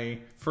my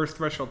first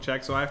threshold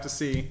check, so I have to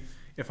see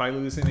if I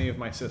lose any of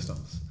my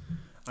systems.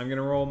 I'm going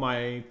to roll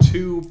my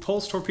 2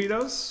 pulse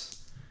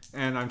torpedoes,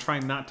 and I'm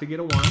trying not to get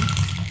a 1.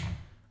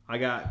 I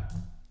got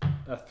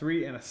a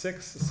 3 and a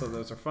 6, so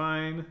those are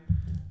fine.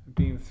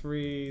 Beam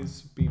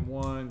 3s, beam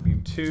 1,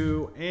 beam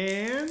 2,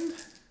 and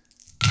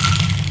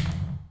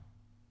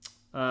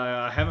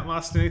I haven't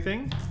lost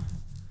anything.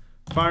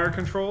 Fire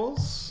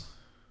controls.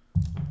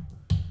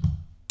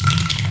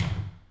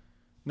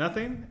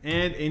 Nothing.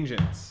 And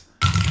engines.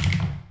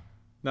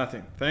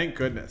 Nothing. Thank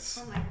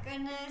goodness. Oh my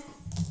goodness.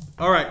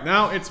 All right,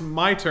 now it's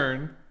my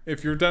turn.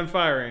 If you're done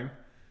firing,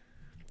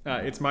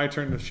 it's my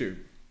turn to shoot.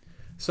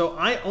 So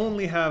I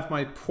only have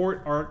my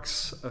port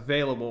arcs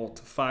available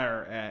to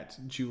fire at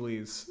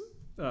Julie's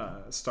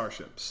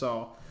starship.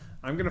 So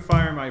I'm going to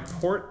fire my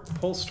port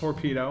pulse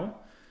torpedo,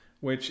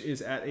 which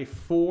is at a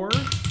 4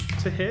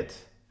 to hit.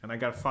 And I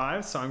got a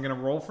 5, so I'm going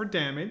to roll for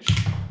damage.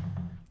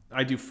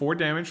 I do 4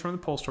 damage from the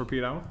pulse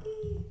torpedo.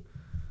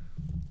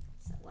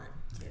 So 1,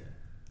 2,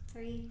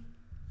 3,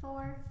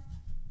 4.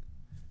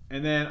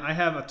 And then I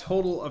have a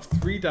total of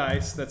 3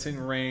 dice that's in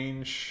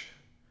range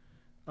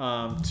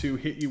to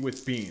hit you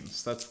with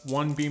beams. That's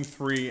 1 beam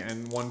 3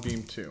 and 1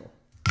 beam 2.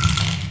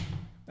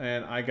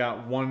 And I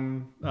got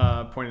 1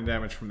 point of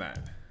damage from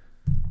that.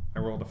 I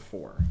rolled a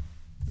 4.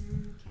 Okay.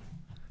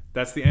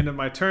 That's the end of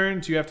my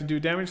turn. Do you have to do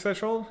damage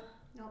threshold?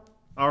 Nope.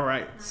 All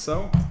right.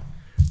 So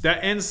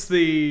that ends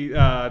the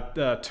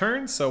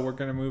turn. So we're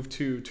going to move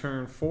to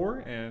turn 4.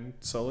 And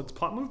so let's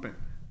plot movement.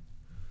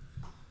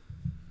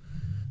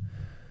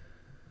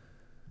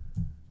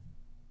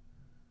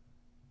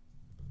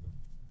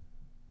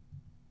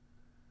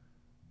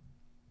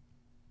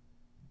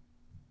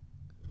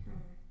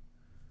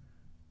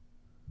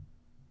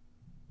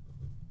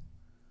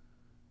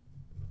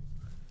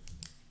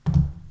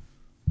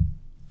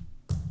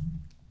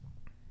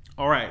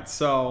 All right,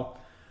 so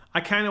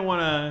I kind of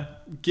want to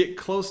get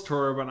close to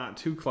her, but not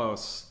too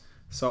close.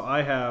 So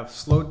I have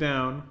slowed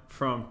down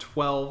from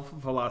 12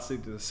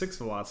 velocity to 6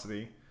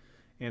 velocity.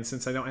 And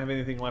since I don't have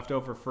anything left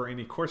over for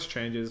any course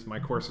changes, my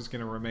course is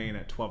going to remain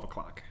at 12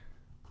 o'clock.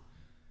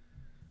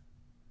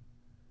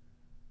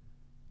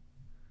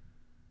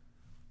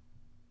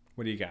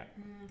 What do you got?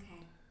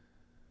 Okay.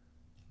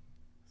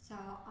 So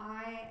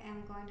I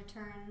am going to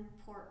turn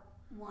port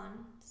 1.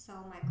 So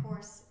my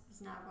course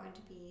is now going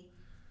to be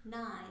 9,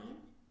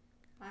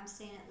 but I'm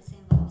staying at the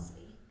same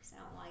velocity because I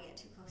don't want to get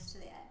too close to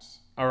the edge.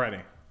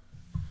 Alrighty.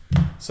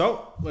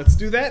 So let's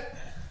do that.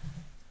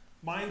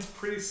 Mine's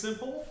pretty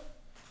simple.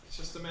 It's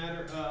just a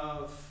matter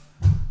of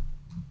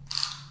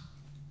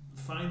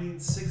finding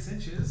 6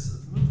 inches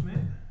of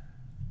movement.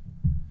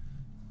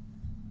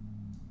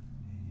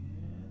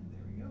 And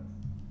there we go.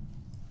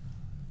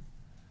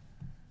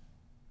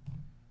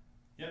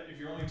 Yep, if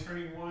you're only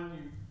turning 1,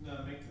 you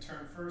make the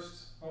turn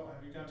first. Oh,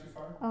 have you gone too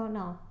far? Oh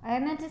no, I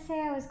meant to say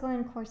I was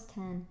going course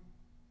 10.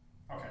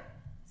 Okay.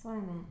 That's what I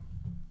meant.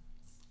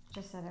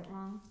 Just said it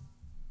wrong.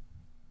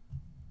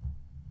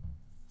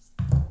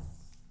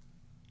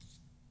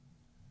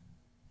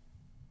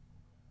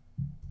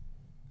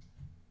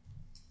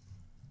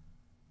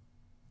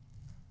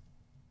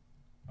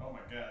 Oh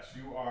my gosh,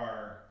 you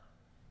are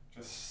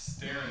just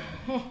staring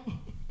at me.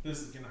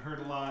 This is going to hurt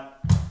a lot.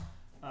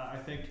 I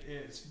think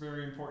it's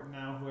very important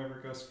now, whoever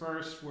goes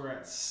first. We're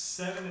at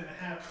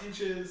 7.5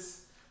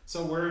 inches,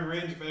 so we're in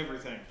range of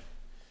everything.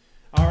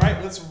 All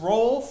right, let's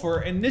roll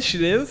for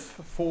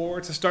initiative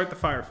to start the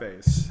fire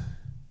phase.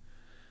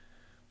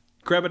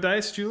 Grab a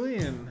dice, Julie,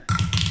 and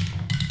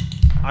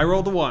I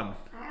rolled a 1.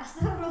 I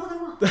also rolled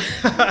a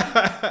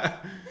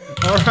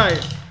 1. All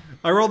right,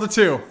 I rolled a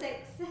 2. 6.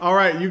 All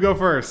right, you go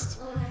first.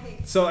 All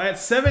right. So at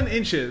 7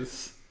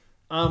 inches,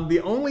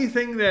 the only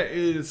thing that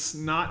is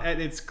not at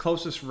its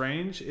closest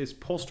range is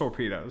pulse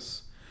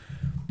torpedoes.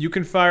 You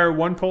can fire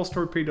 1 pulse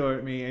torpedo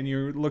at me, and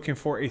you're looking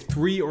for a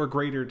 3 or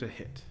greater to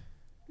hit.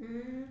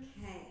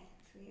 Okay,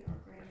 3 or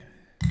greater.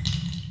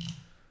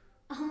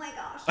 Oh my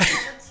gosh, I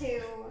got a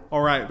 2.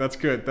 All right, that's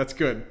good. That's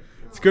good.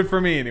 It's good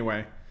for me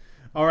anyway.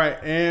 All right,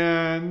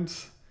 and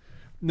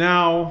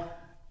now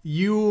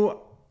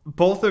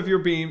both of your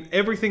beam,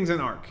 everything's an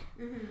arc.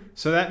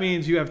 So that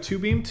means you have 2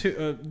 beam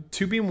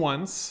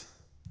 1s.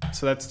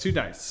 So that's 2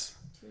 dice.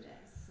 2 dice.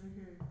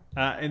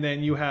 And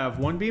then you have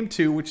 1 beam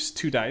 2, which is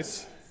 2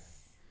 dice.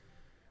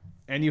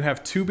 And you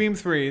have 2 beam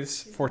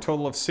 3s for a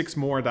total of 6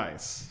 more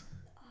dice.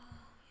 Oh,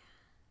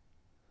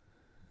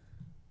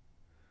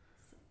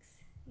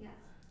 yeah. 6. Yeah.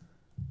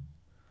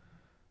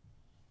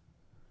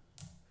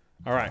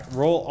 All right,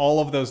 roll all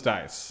of those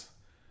dice.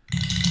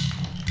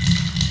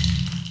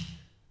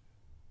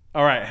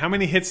 All right, how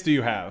many hits do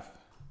you have?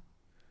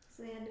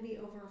 So they had to be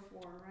over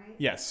 4, right?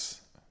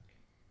 Yes.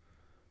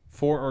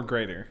 4 or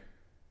greater.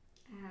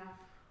 I have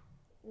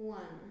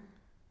 1,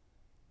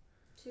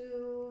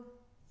 2,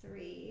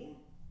 3.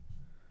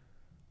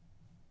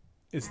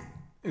 I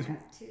have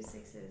 2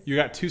 6s. You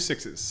got 2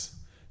 6s.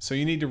 So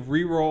you need to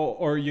re-roll,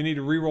 or you need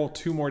to re-roll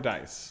 2 more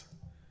dice.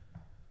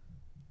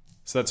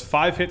 So that's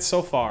 5 hits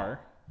so far.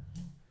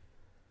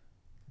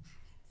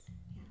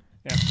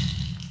 Yeah.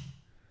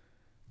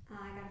 I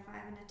got a 5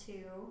 and a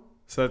 2.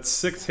 So that's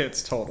 6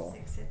 hits total.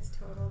 6 hits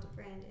total to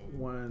Brandon.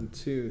 1,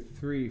 2,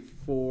 3,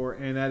 4,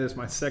 and that is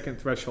my second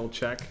threshold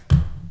check.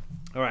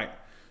 All right.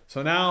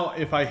 So now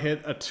if I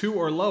hit a 2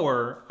 or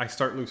lower, I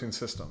start losing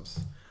systems.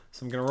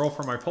 So I'm going to roll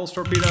for my pulse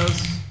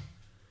torpedoes.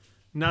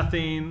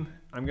 Nothing.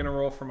 I'm going to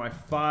roll for my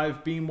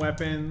 5 beam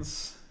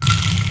weapons.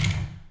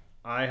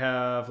 I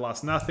have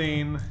lost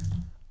nothing.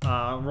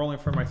 I'm rolling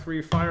for my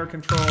 3 fire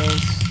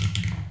controls.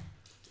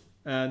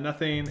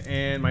 Nothing.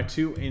 And my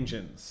 2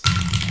 engines.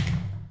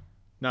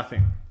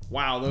 Nothing.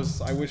 Wow,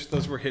 those, I wish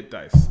those were hit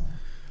dice.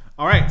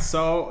 All right,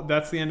 so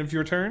that's the end of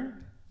your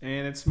turn,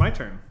 and it's my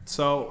turn.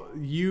 So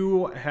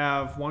you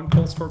have 1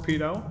 pulse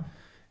torpedo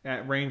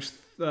at range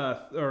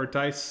or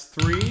dice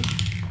 3,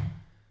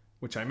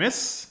 which I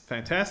miss.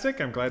 Fantastic.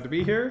 I'm glad to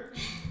be here.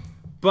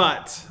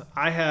 But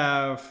I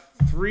have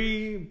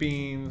 3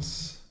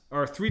 beams,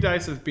 or 3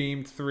 dice of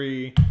beam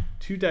 3,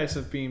 2 dice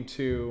of beam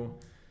 2,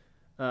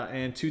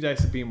 and 2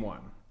 dice of beam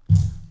 1.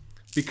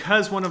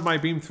 Because one of my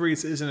beam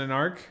 3s isn't an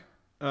arc,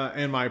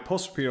 and my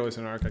pulse torpedo is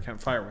an arc, I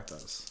can't fire with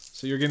those.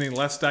 So you're getting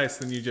less dice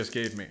than you just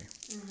gave me.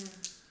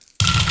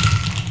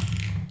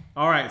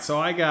 All right, so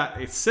I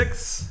got a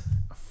 6,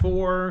 a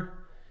 4,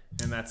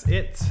 and that's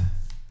it.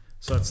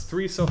 So that's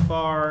 3 so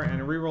far,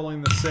 and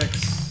re-rolling the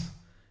 6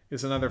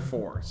 is another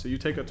 4. So you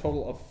take a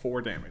total of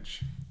 4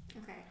 damage.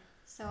 Okay,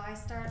 so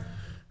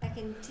I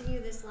continue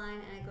this line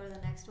and I go to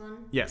the next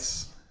one?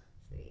 Yes.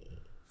 3,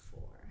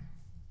 4.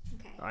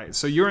 Okay. All right,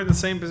 so you're in the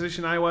same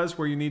position I was,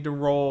 where you need to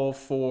roll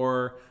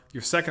for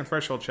your second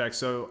threshold check.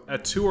 So a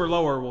 2 or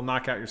lower will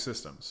knock out your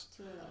systems.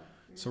 2 or lower.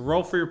 So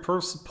roll for your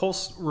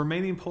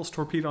remaining pulse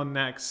torpedo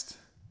next.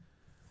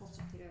 Pulse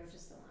torpedo,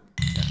 just the 1.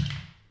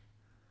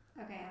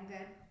 Yeah. Okay, I'm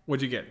good.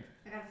 What'd you get?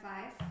 I got a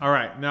 5. All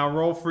right, now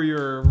roll for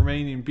your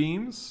remaining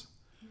beams.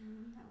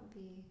 And that will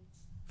be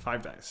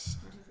 5 dice.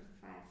 1, 2, 3,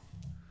 4, 5.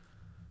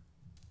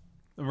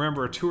 And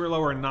remember, a 2 or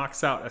lower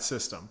knocks out a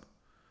system.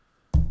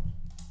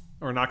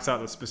 Or knocks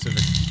out a specific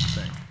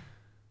thing.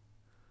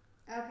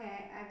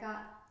 Okay, I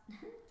got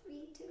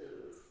 3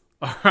 2s.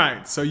 All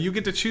right, so you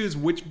get to choose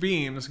which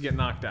beams get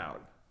knocked out.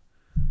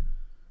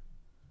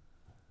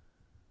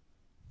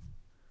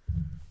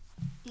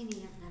 Any of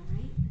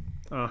them,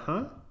 right?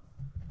 Uh-huh.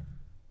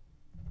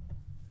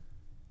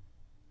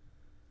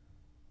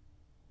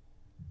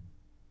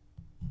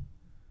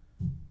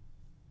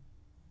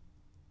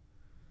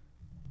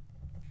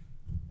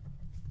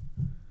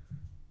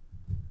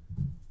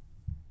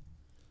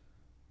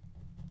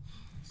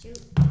 Shoot.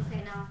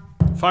 Okay, now.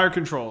 Fire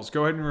controls.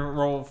 Go ahead and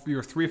roll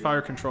your 3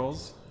 fire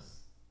controls.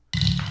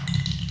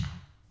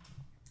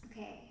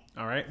 Okay.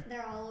 All right.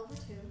 They're all over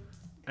 2.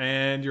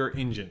 And your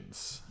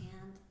engines. And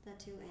the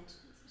 2 engines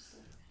are so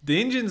good.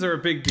 The engines are a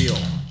big deal.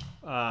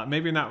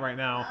 Maybe not right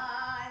now.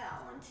 I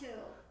got 1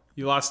 too.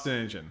 You lost an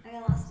engine.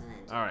 I lost an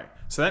engine. All right.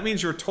 So that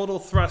means your total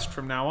thrust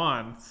from now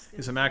on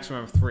is a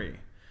maximum of 3.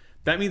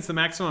 That means the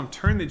maximum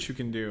turn that you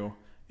can do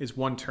is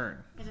 1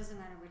 turn. It doesn't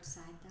matter which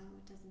side, though.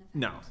 It doesn't affect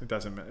No, it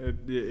doesn't.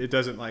 It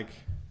doesn't, like,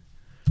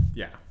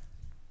 yeah.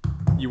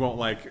 You won't,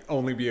 like,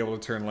 only be able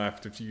to turn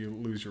left if you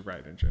lose your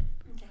right engine.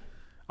 Okay.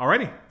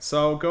 Alrighty,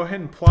 so go ahead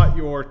and plot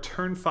your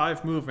turn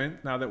 5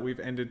 movement now that we've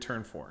ended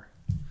turn 4.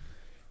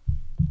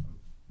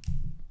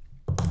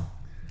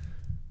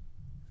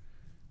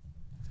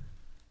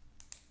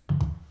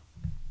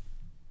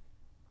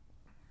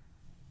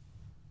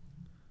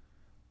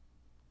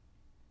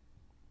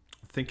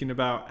 Thinking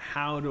about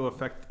how to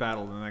affect the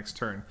battle in the next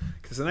turn.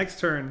 Because the next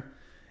turn,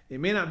 it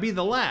may not be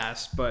the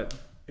last, but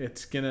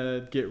it's going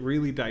to get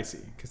really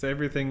dicey. Because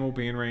everything will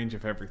be in range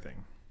of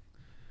everything.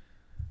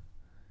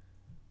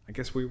 I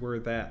guess we were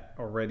that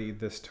already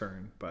this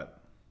turn, but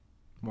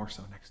more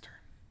so next turn.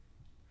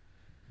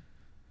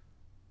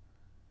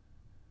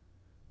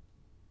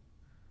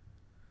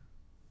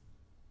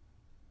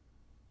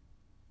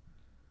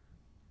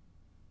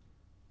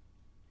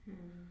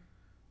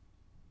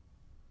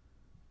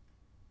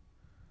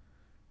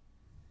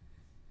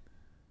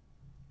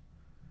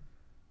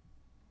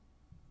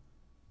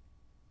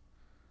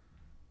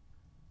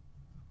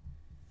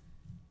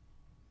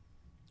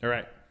 All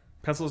right,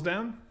 pencils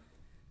down.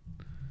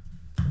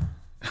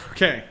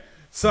 Okay,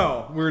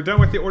 so we're done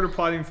with the order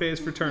plotting phase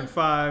for turn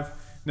 5.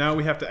 Now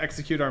we have to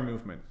execute our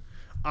movement.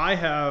 I'm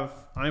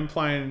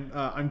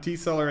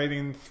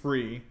decelerating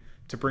 3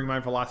 to bring my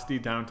velocity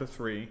down to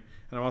 3,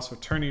 and I'm also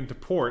turning to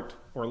port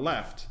or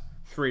left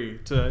 3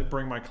 to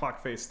bring my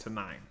clock face to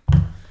 9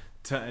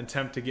 to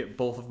attempt to get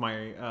both of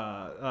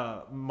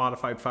my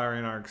modified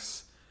firing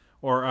arcs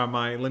or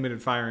my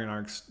limited firing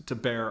arcs to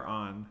bear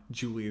on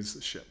Julie's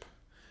ship.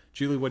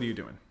 Julie, what are you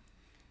doing?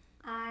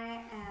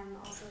 I am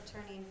also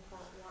turning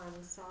port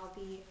 1, so I'll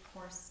be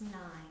course 9.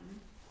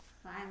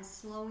 But I'm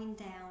slowing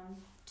down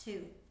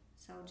 2,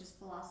 so just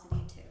velocity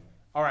 2.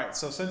 All right,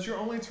 so since you're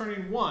only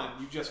turning 1,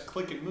 you just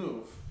click and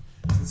move.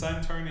 Since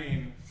I'm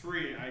turning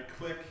 3, I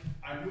click,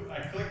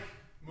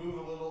 move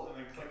a little, and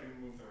then click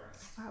and move the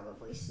rest.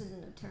 Probably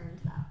shouldn't have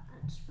turned that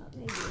much, but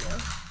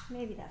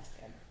maybe that's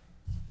good.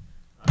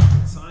 All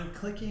right, so I'm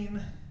clicking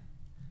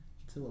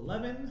to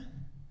 11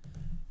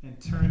 and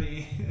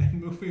turning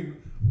and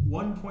moving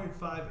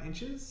 1.5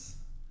 inches.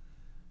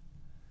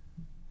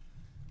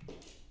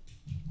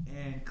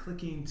 and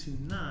clicking to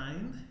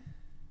 9.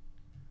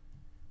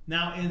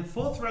 Now in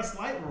full thrust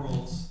light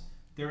rules,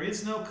 there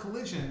is no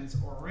collisions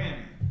or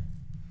ramming.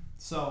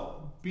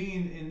 So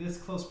being in this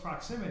close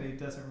proximity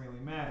doesn't really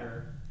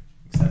matter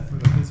except for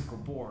the physical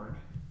board.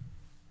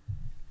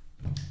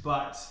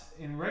 But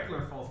in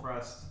regular full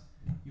thrust,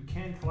 you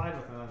can collide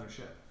with another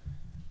ship.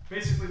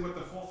 Basically what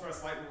the full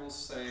thrust light rules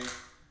say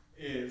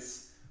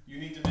is you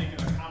need to make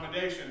an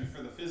accommodation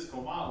for the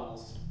physical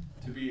models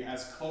to be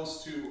as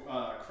close to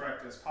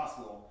correct as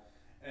possible.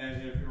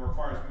 And if it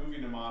requires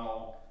moving a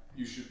model,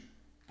 you should,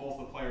 both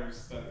the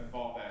players that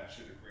involve that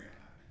should agree on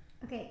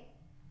that. Okay,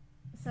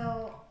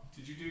 so...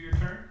 Did you do your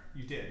turn?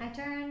 You did. I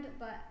turned,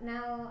 but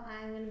now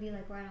I'm going to be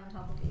like right on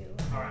top of you.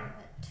 All right.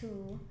 At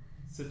 2.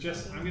 So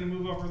just, I'm going to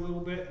move over a little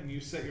bit and you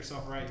set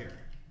yourself right here.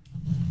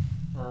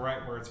 Or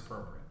right where it's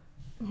appropriate.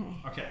 Okay.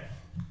 Okay.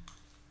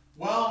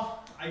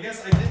 Well, I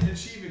guess I didn't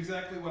achieve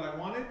exactly what I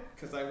wanted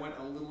because I went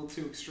a little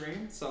too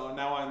extreme. So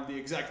now I'm the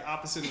exact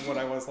opposite of what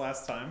I was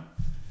last time.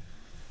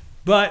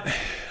 But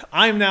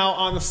I'm now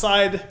on the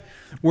side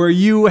where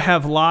you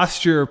have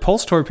lost your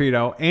pulse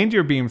torpedo and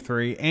your beam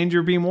 3 and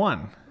your beam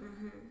 1.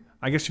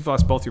 I guess you've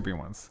lost both your beam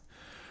 1s.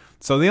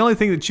 So the only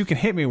thing that you can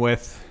hit me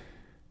with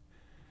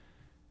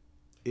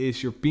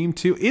is your beam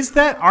 2. Is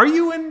that, are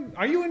you in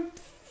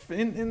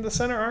the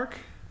center arc?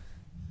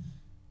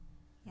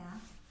 Yeah.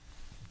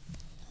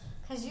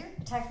 Because you're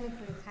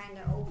technically kind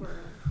of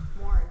over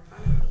more in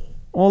front of me.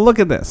 Well, look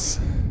at this.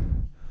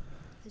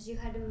 Because you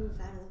had to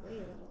move out of the way a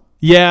little.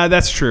 Yeah,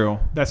 that's true.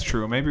 That's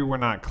true. Maybe we're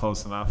not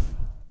close enough.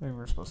 Maybe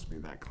we're supposed to be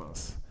that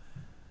close.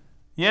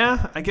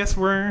 Yeah, I guess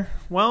we're,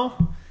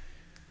 well,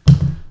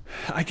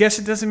 I guess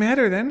it doesn't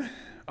matter then.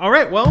 All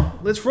right, well,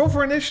 let's roll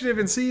for initiative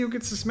and see who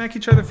gets to smack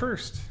each other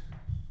first.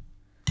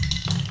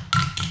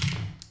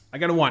 I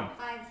got a 1.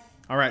 5.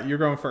 All right, you're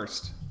going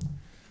first.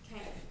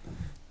 Okay.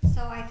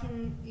 So I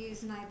can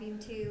use my beam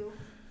 2.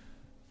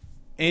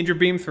 And your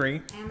beam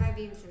 3. And my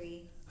beam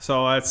 3.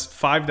 So that's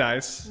 5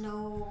 dice.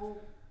 No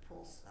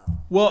pulse, though.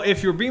 Well,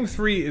 if your beam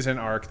 3 is an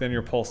arc, then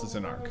your pulse is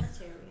an arc. Pulse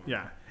 2,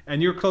 Yeah. And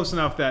you're close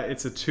enough that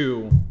it's a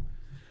 2.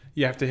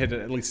 You have to hit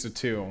at least a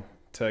 2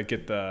 to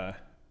get the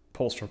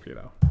pulse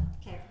torpedo.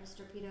 Okay, pulse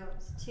torpedo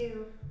is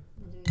 2.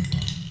 We'll do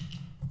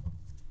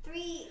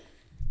 3.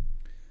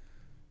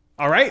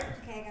 All right.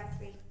 Okay, I got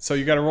 3. So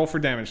you got to roll for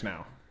damage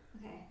now.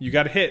 Okay. You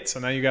got to hit, so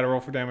now you got to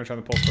roll for damage on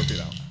the pulse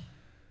torpedo.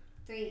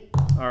 3.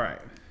 All right.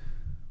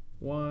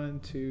 1,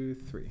 2,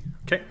 3.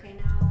 Okay. Okay,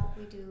 now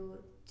we do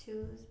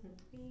 2s and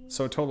 3.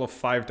 So a total of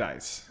 5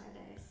 dice. 5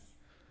 dice.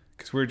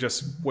 Because we're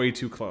just way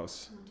too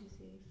close. 1, 2,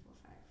 3, 4,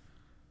 5.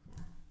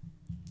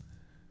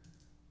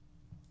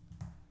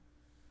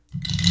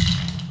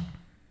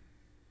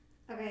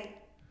 Yeah. Okay.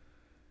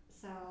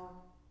 So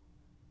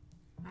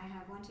I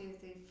have 1, 2,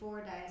 3,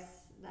 4 dice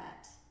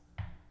that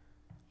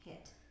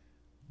hit.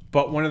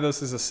 But one of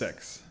those is a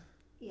 6.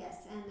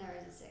 Yes, and there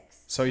is a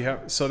 6. So you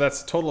have, so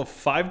that's a total of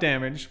 5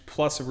 damage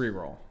plus a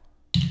reroll.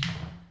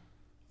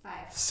 5.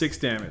 6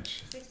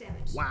 damage. 6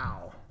 damage.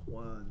 Wow.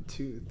 1,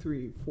 2,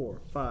 3, 4,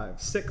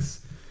 5,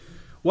 6.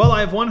 Well, I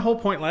have 1 whole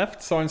point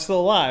left, so I'm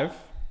still alive.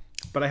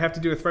 But I have to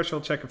do a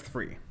threshold check of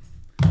 3.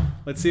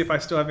 Let's see if I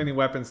still have any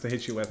weapons to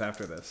hit you with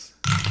after this.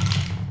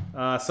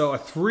 So a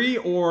 3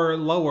 or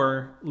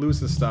lower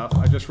loses stuff.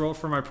 I just rolled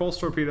for my pulse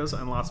torpedoes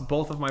and lost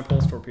both of my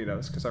pulse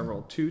torpedoes because I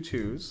rolled 2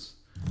 2s.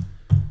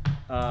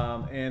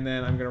 And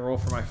then I'm going to roll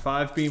for my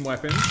 5 beam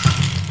weapons.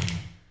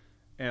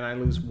 And I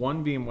lose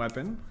 1 beam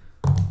weapon.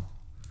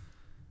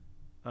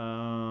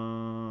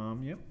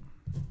 Yep.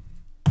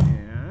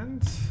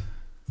 And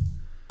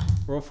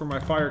roll for my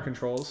fire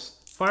controls.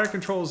 Fire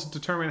controls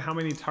determine how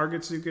many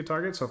targets you can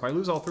target. So if I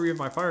lose all 3 of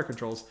my fire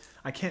controls,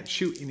 I can't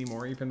shoot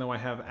anymore, even though I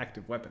have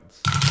active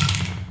weapons.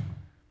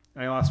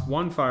 I lost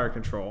 1 fire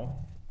control,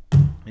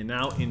 and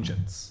now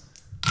engines.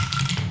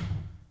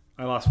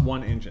 I lost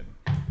 1 engine.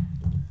 That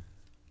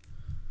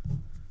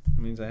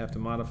means I have to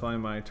modify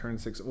my turn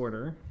 6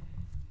 order,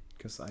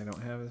 because I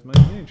don't have as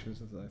many engines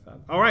as I thought.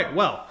 All right,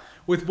 well,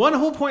 with 1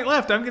 whole point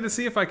left, I'm going to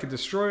see if I can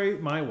destroy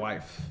my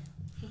wife.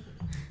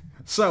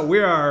 So we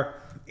are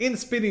in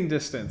spitting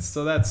distance.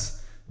 So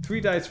that's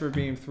 3 dice for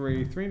beam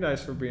 3, 3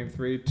 dice for beam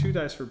 3, 2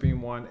 dice for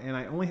beam 1, and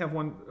I only have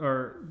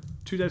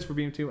 2 dice for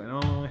beam 2, and I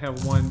only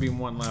have 1 beam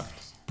 1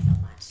 left. So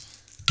much.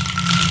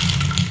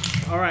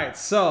 All right,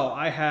 so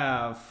I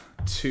have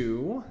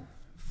 2,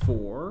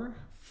 4,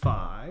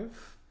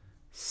 5,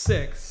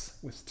 6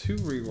 with 2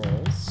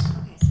 rerolls.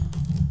 Okay,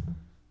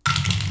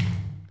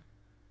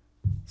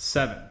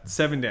 so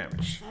 7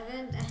 damage.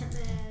 7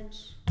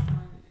 damage. 1,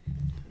 2,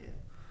 3,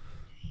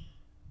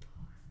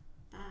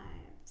 4, 5,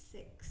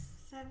 6,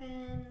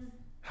 7.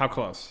 How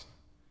close?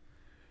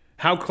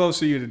 How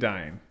close are you to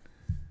dying?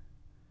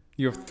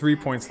 You have 3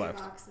 points left.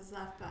 Boxes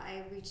left, but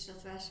I reached a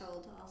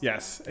threshold also.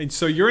 Yes, and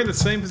so you're in the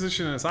same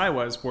position as I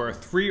was, where a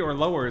 3 or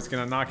lower is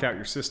going to knock out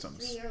your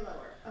systems. 3 or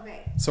lower.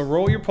 Okay. So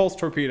roll your pulse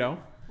torpedo.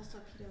 Pulse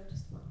torpedo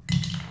just look.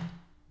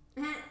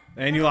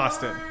 And you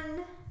lost it.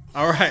 1.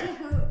 All right.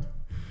 Shoot.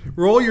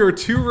 Roll your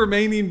 2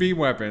 remaining beam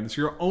weapons.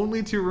 Your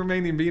only 2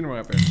 remaining beam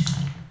weapons.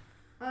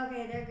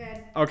 Okay, they're good.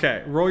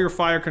 Okay, roll your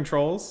fire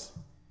controls.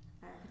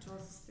 Fire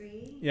controls is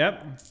 3.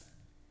 Yep.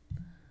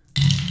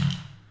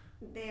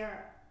 They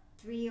are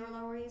 3 or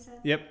lower, you said?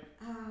 Yep.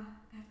 I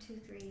have 2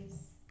 3s.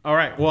 All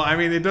right. Well, I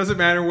mean, it doesn't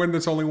matter when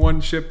there's only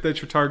one ship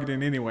that you're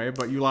targeting anyway,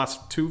 but you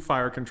lost 2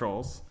 fire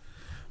controls.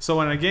 So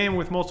in a game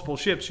with multiple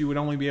ships, you would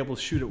only be able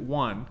to shoot at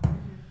 1.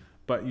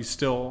 But you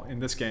still, in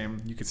this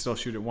game, you could still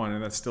shoot at 1,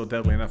 and that's still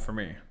deadly enough for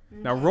me.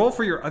 Now roll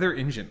for your other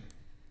engine.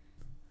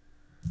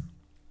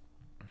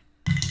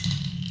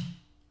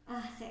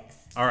 6.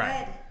 All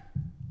right.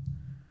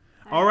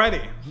 Good.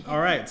 Alrighty. All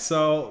right.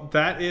 So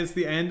that is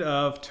the end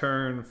of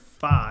turn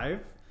 5.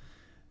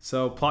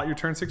 So plot your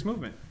turn 6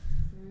 movement.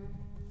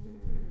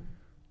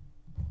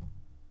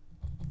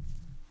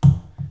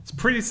 It's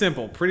pretty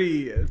simple.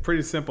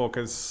 Pretty simple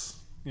because,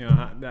 you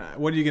know,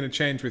 what are you going to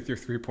change with your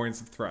 3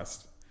 points of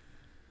thrust?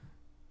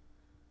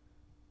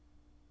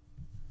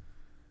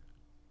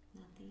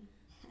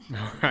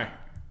 Nothing.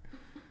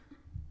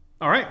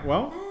 All right.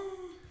 Well,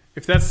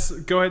 if that's,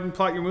 go ahead and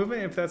plot your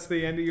movement. If that's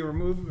the end of your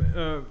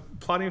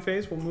plotting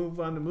phase, we'll move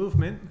on to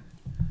movement.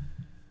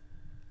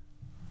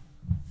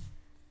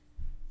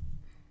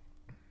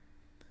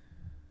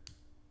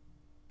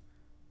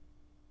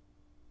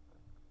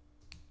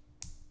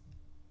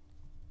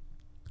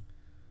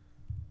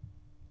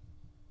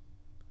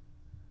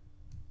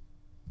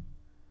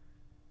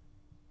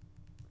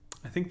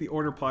 I think the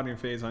order plotting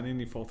phase on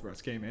any full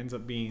thrust game ends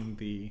up being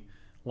the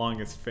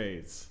longest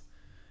phase.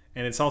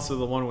 And it's also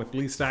the one with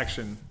least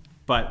action,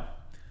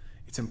 but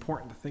it's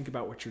important to think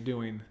about what you're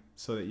doing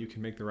so that you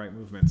can make the right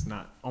movements,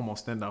 not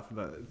almost end off of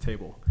the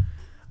table.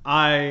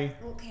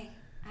 Okay,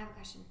 I have a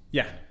question.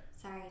 Yeah.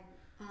 Sorry.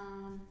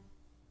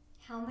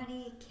 How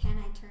many can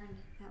I turn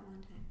at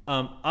one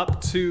time?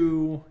 Up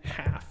to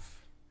half,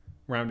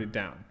 rounded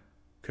down,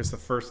 because the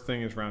first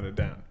thing is rounded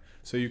down.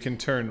 So you can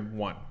turn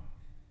 1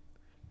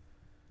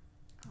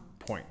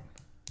 point.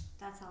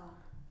 That's all.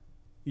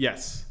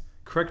 Yes.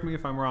 Correct me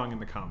if I'm wrong in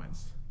the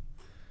comments.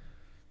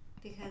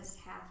 Because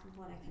half of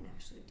what I can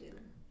actually do.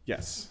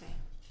 Yes. Okay.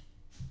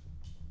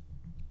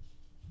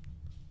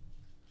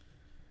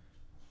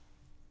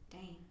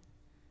 Dang.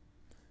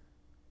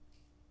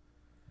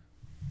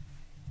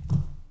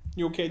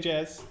 You okay,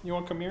 Jazz? You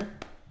want to come here?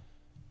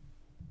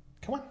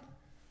 Come on.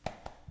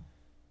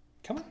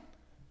 Come on.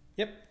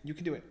 Yep, you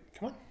can do it.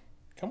 Come on.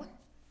 Come on.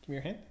 Give me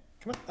your hand.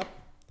 Come on. Up.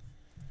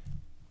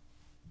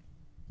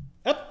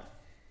 Up.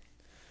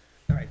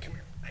 All right, come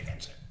here. I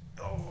got you.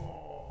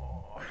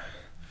 Oh.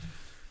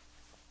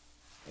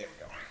 There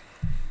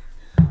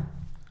we go.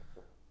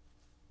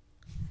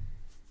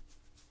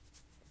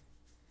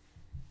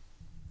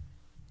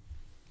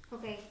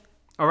 Okay.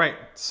 All right,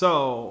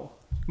 so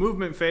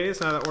movement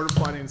phase. Now that order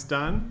plotting's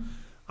done,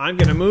 I'm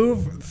going to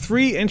move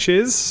 3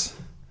 inches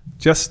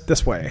just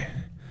this way.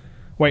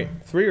 Wait,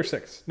 3 or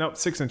 6? No,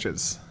 6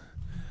 inches.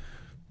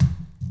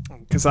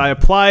 Because I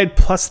applied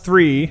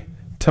 +3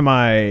 to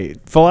my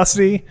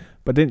velocity,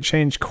 but didn't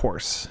change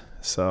course.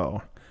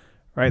 So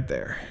right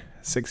there,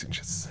 6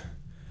 inches.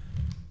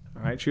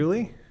 All right,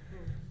 Julie,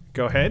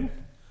 go ahead.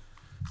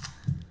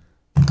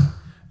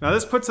 Now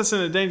this puts us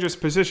in a dangerous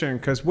position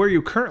because where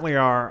you currently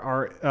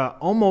are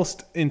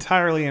almost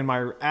entirely in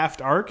my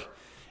aft arc,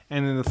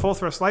 and in the full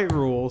thrust light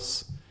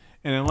rules,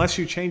 and unless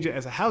you change it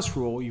as a house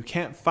rule, you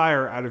can't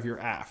fire out of your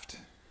aft.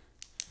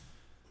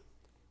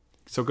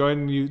 So go ahead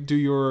and you do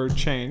your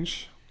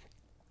change.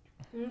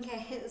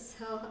 Okay,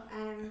 so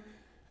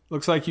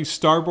Looks like you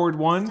starboard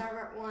 1.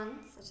 starboard 1,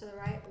 so to the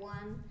right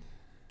 1,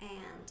 and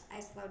I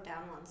slowed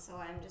down 1, so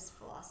I'm just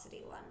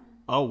velocity 1.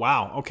 Oh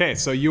wow. Okay,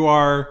 so you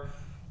are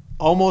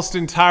almost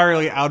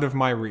entirely out of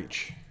my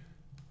reach.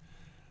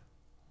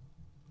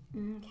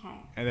 Okay.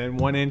 And then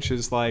 1 inch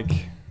is like,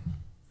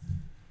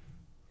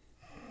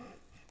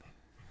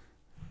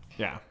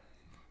 yeah.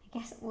 I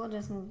guess we'll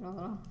just move a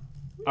little.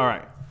 All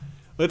right.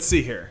 Let's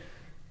see here.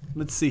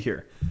 Let's see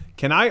here.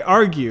 Can I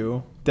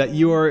argue that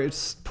you are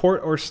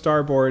port or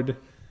starboard?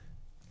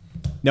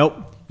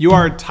 Nope. You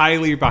are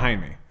entirely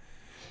behind me.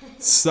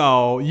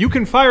 So you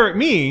can fire at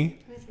me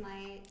With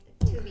my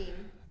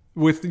 2-beam.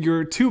 with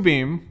your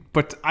 2-beam,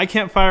 but I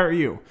can't fire at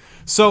you.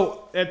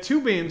 So at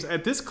 2 beams,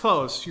 at this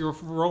close, you're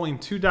rolling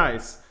 2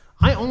 dice.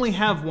 I only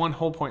have 1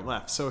 whole point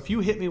left. So if you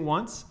hit me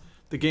once,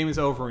 the game is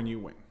over and you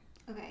win.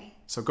 Okay.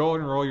 So go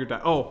ahead and roll your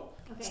die. Oh,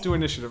 let's Okay. do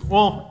initiative.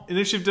 Well,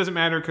 initiative doesn't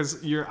matter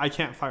because I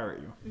can't fire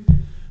at you.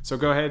 So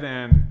go ahead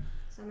and,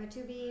 So my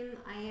 2-beam,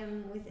 I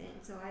am within,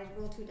 so I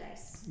roll 2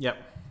 dice. yep.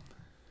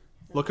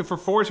 Looking for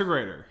 4s or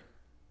greater.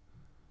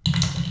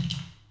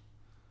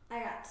 I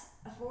got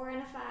a 4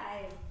 and a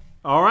 5.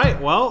 All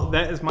right. Well,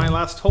 that is my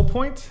last whole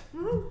point,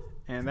 Woo!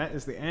 and that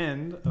is the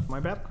end of my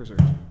Battlecruiser.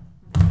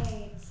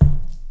 Right.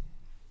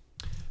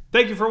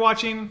 Thank you for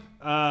watching.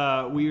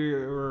 We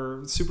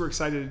were super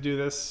excited to do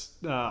this.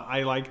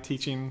 I like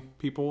teaching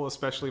people,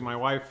 especially my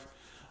wife,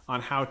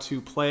 on how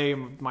to play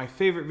my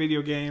favorite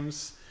video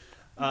games.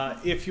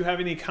 If you have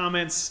any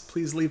comments,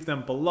 please leave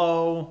them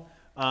below.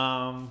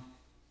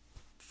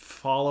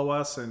 Follow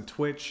us on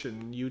Twitch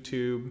and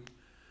YouTube.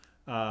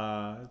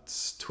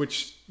 It's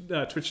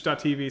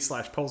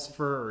twitch.tv/Pulsifer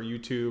or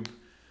YouTube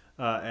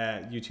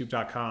at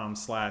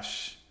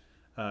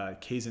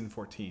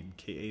youtube.com/Kazin14,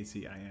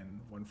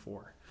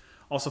 KAZIN14.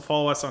 Also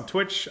follow us on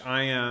Twitch.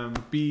 I am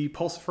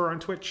bPulsifer on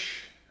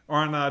Twitch or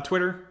on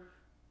Twitter.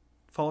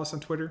 Follow us on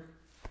Twitter.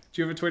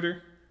 Do you have a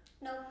Twitter?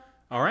 Nope.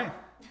 All right.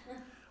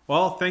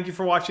 Well, thank you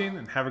for watching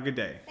and have a good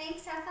day.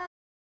 Thanks. Have fun.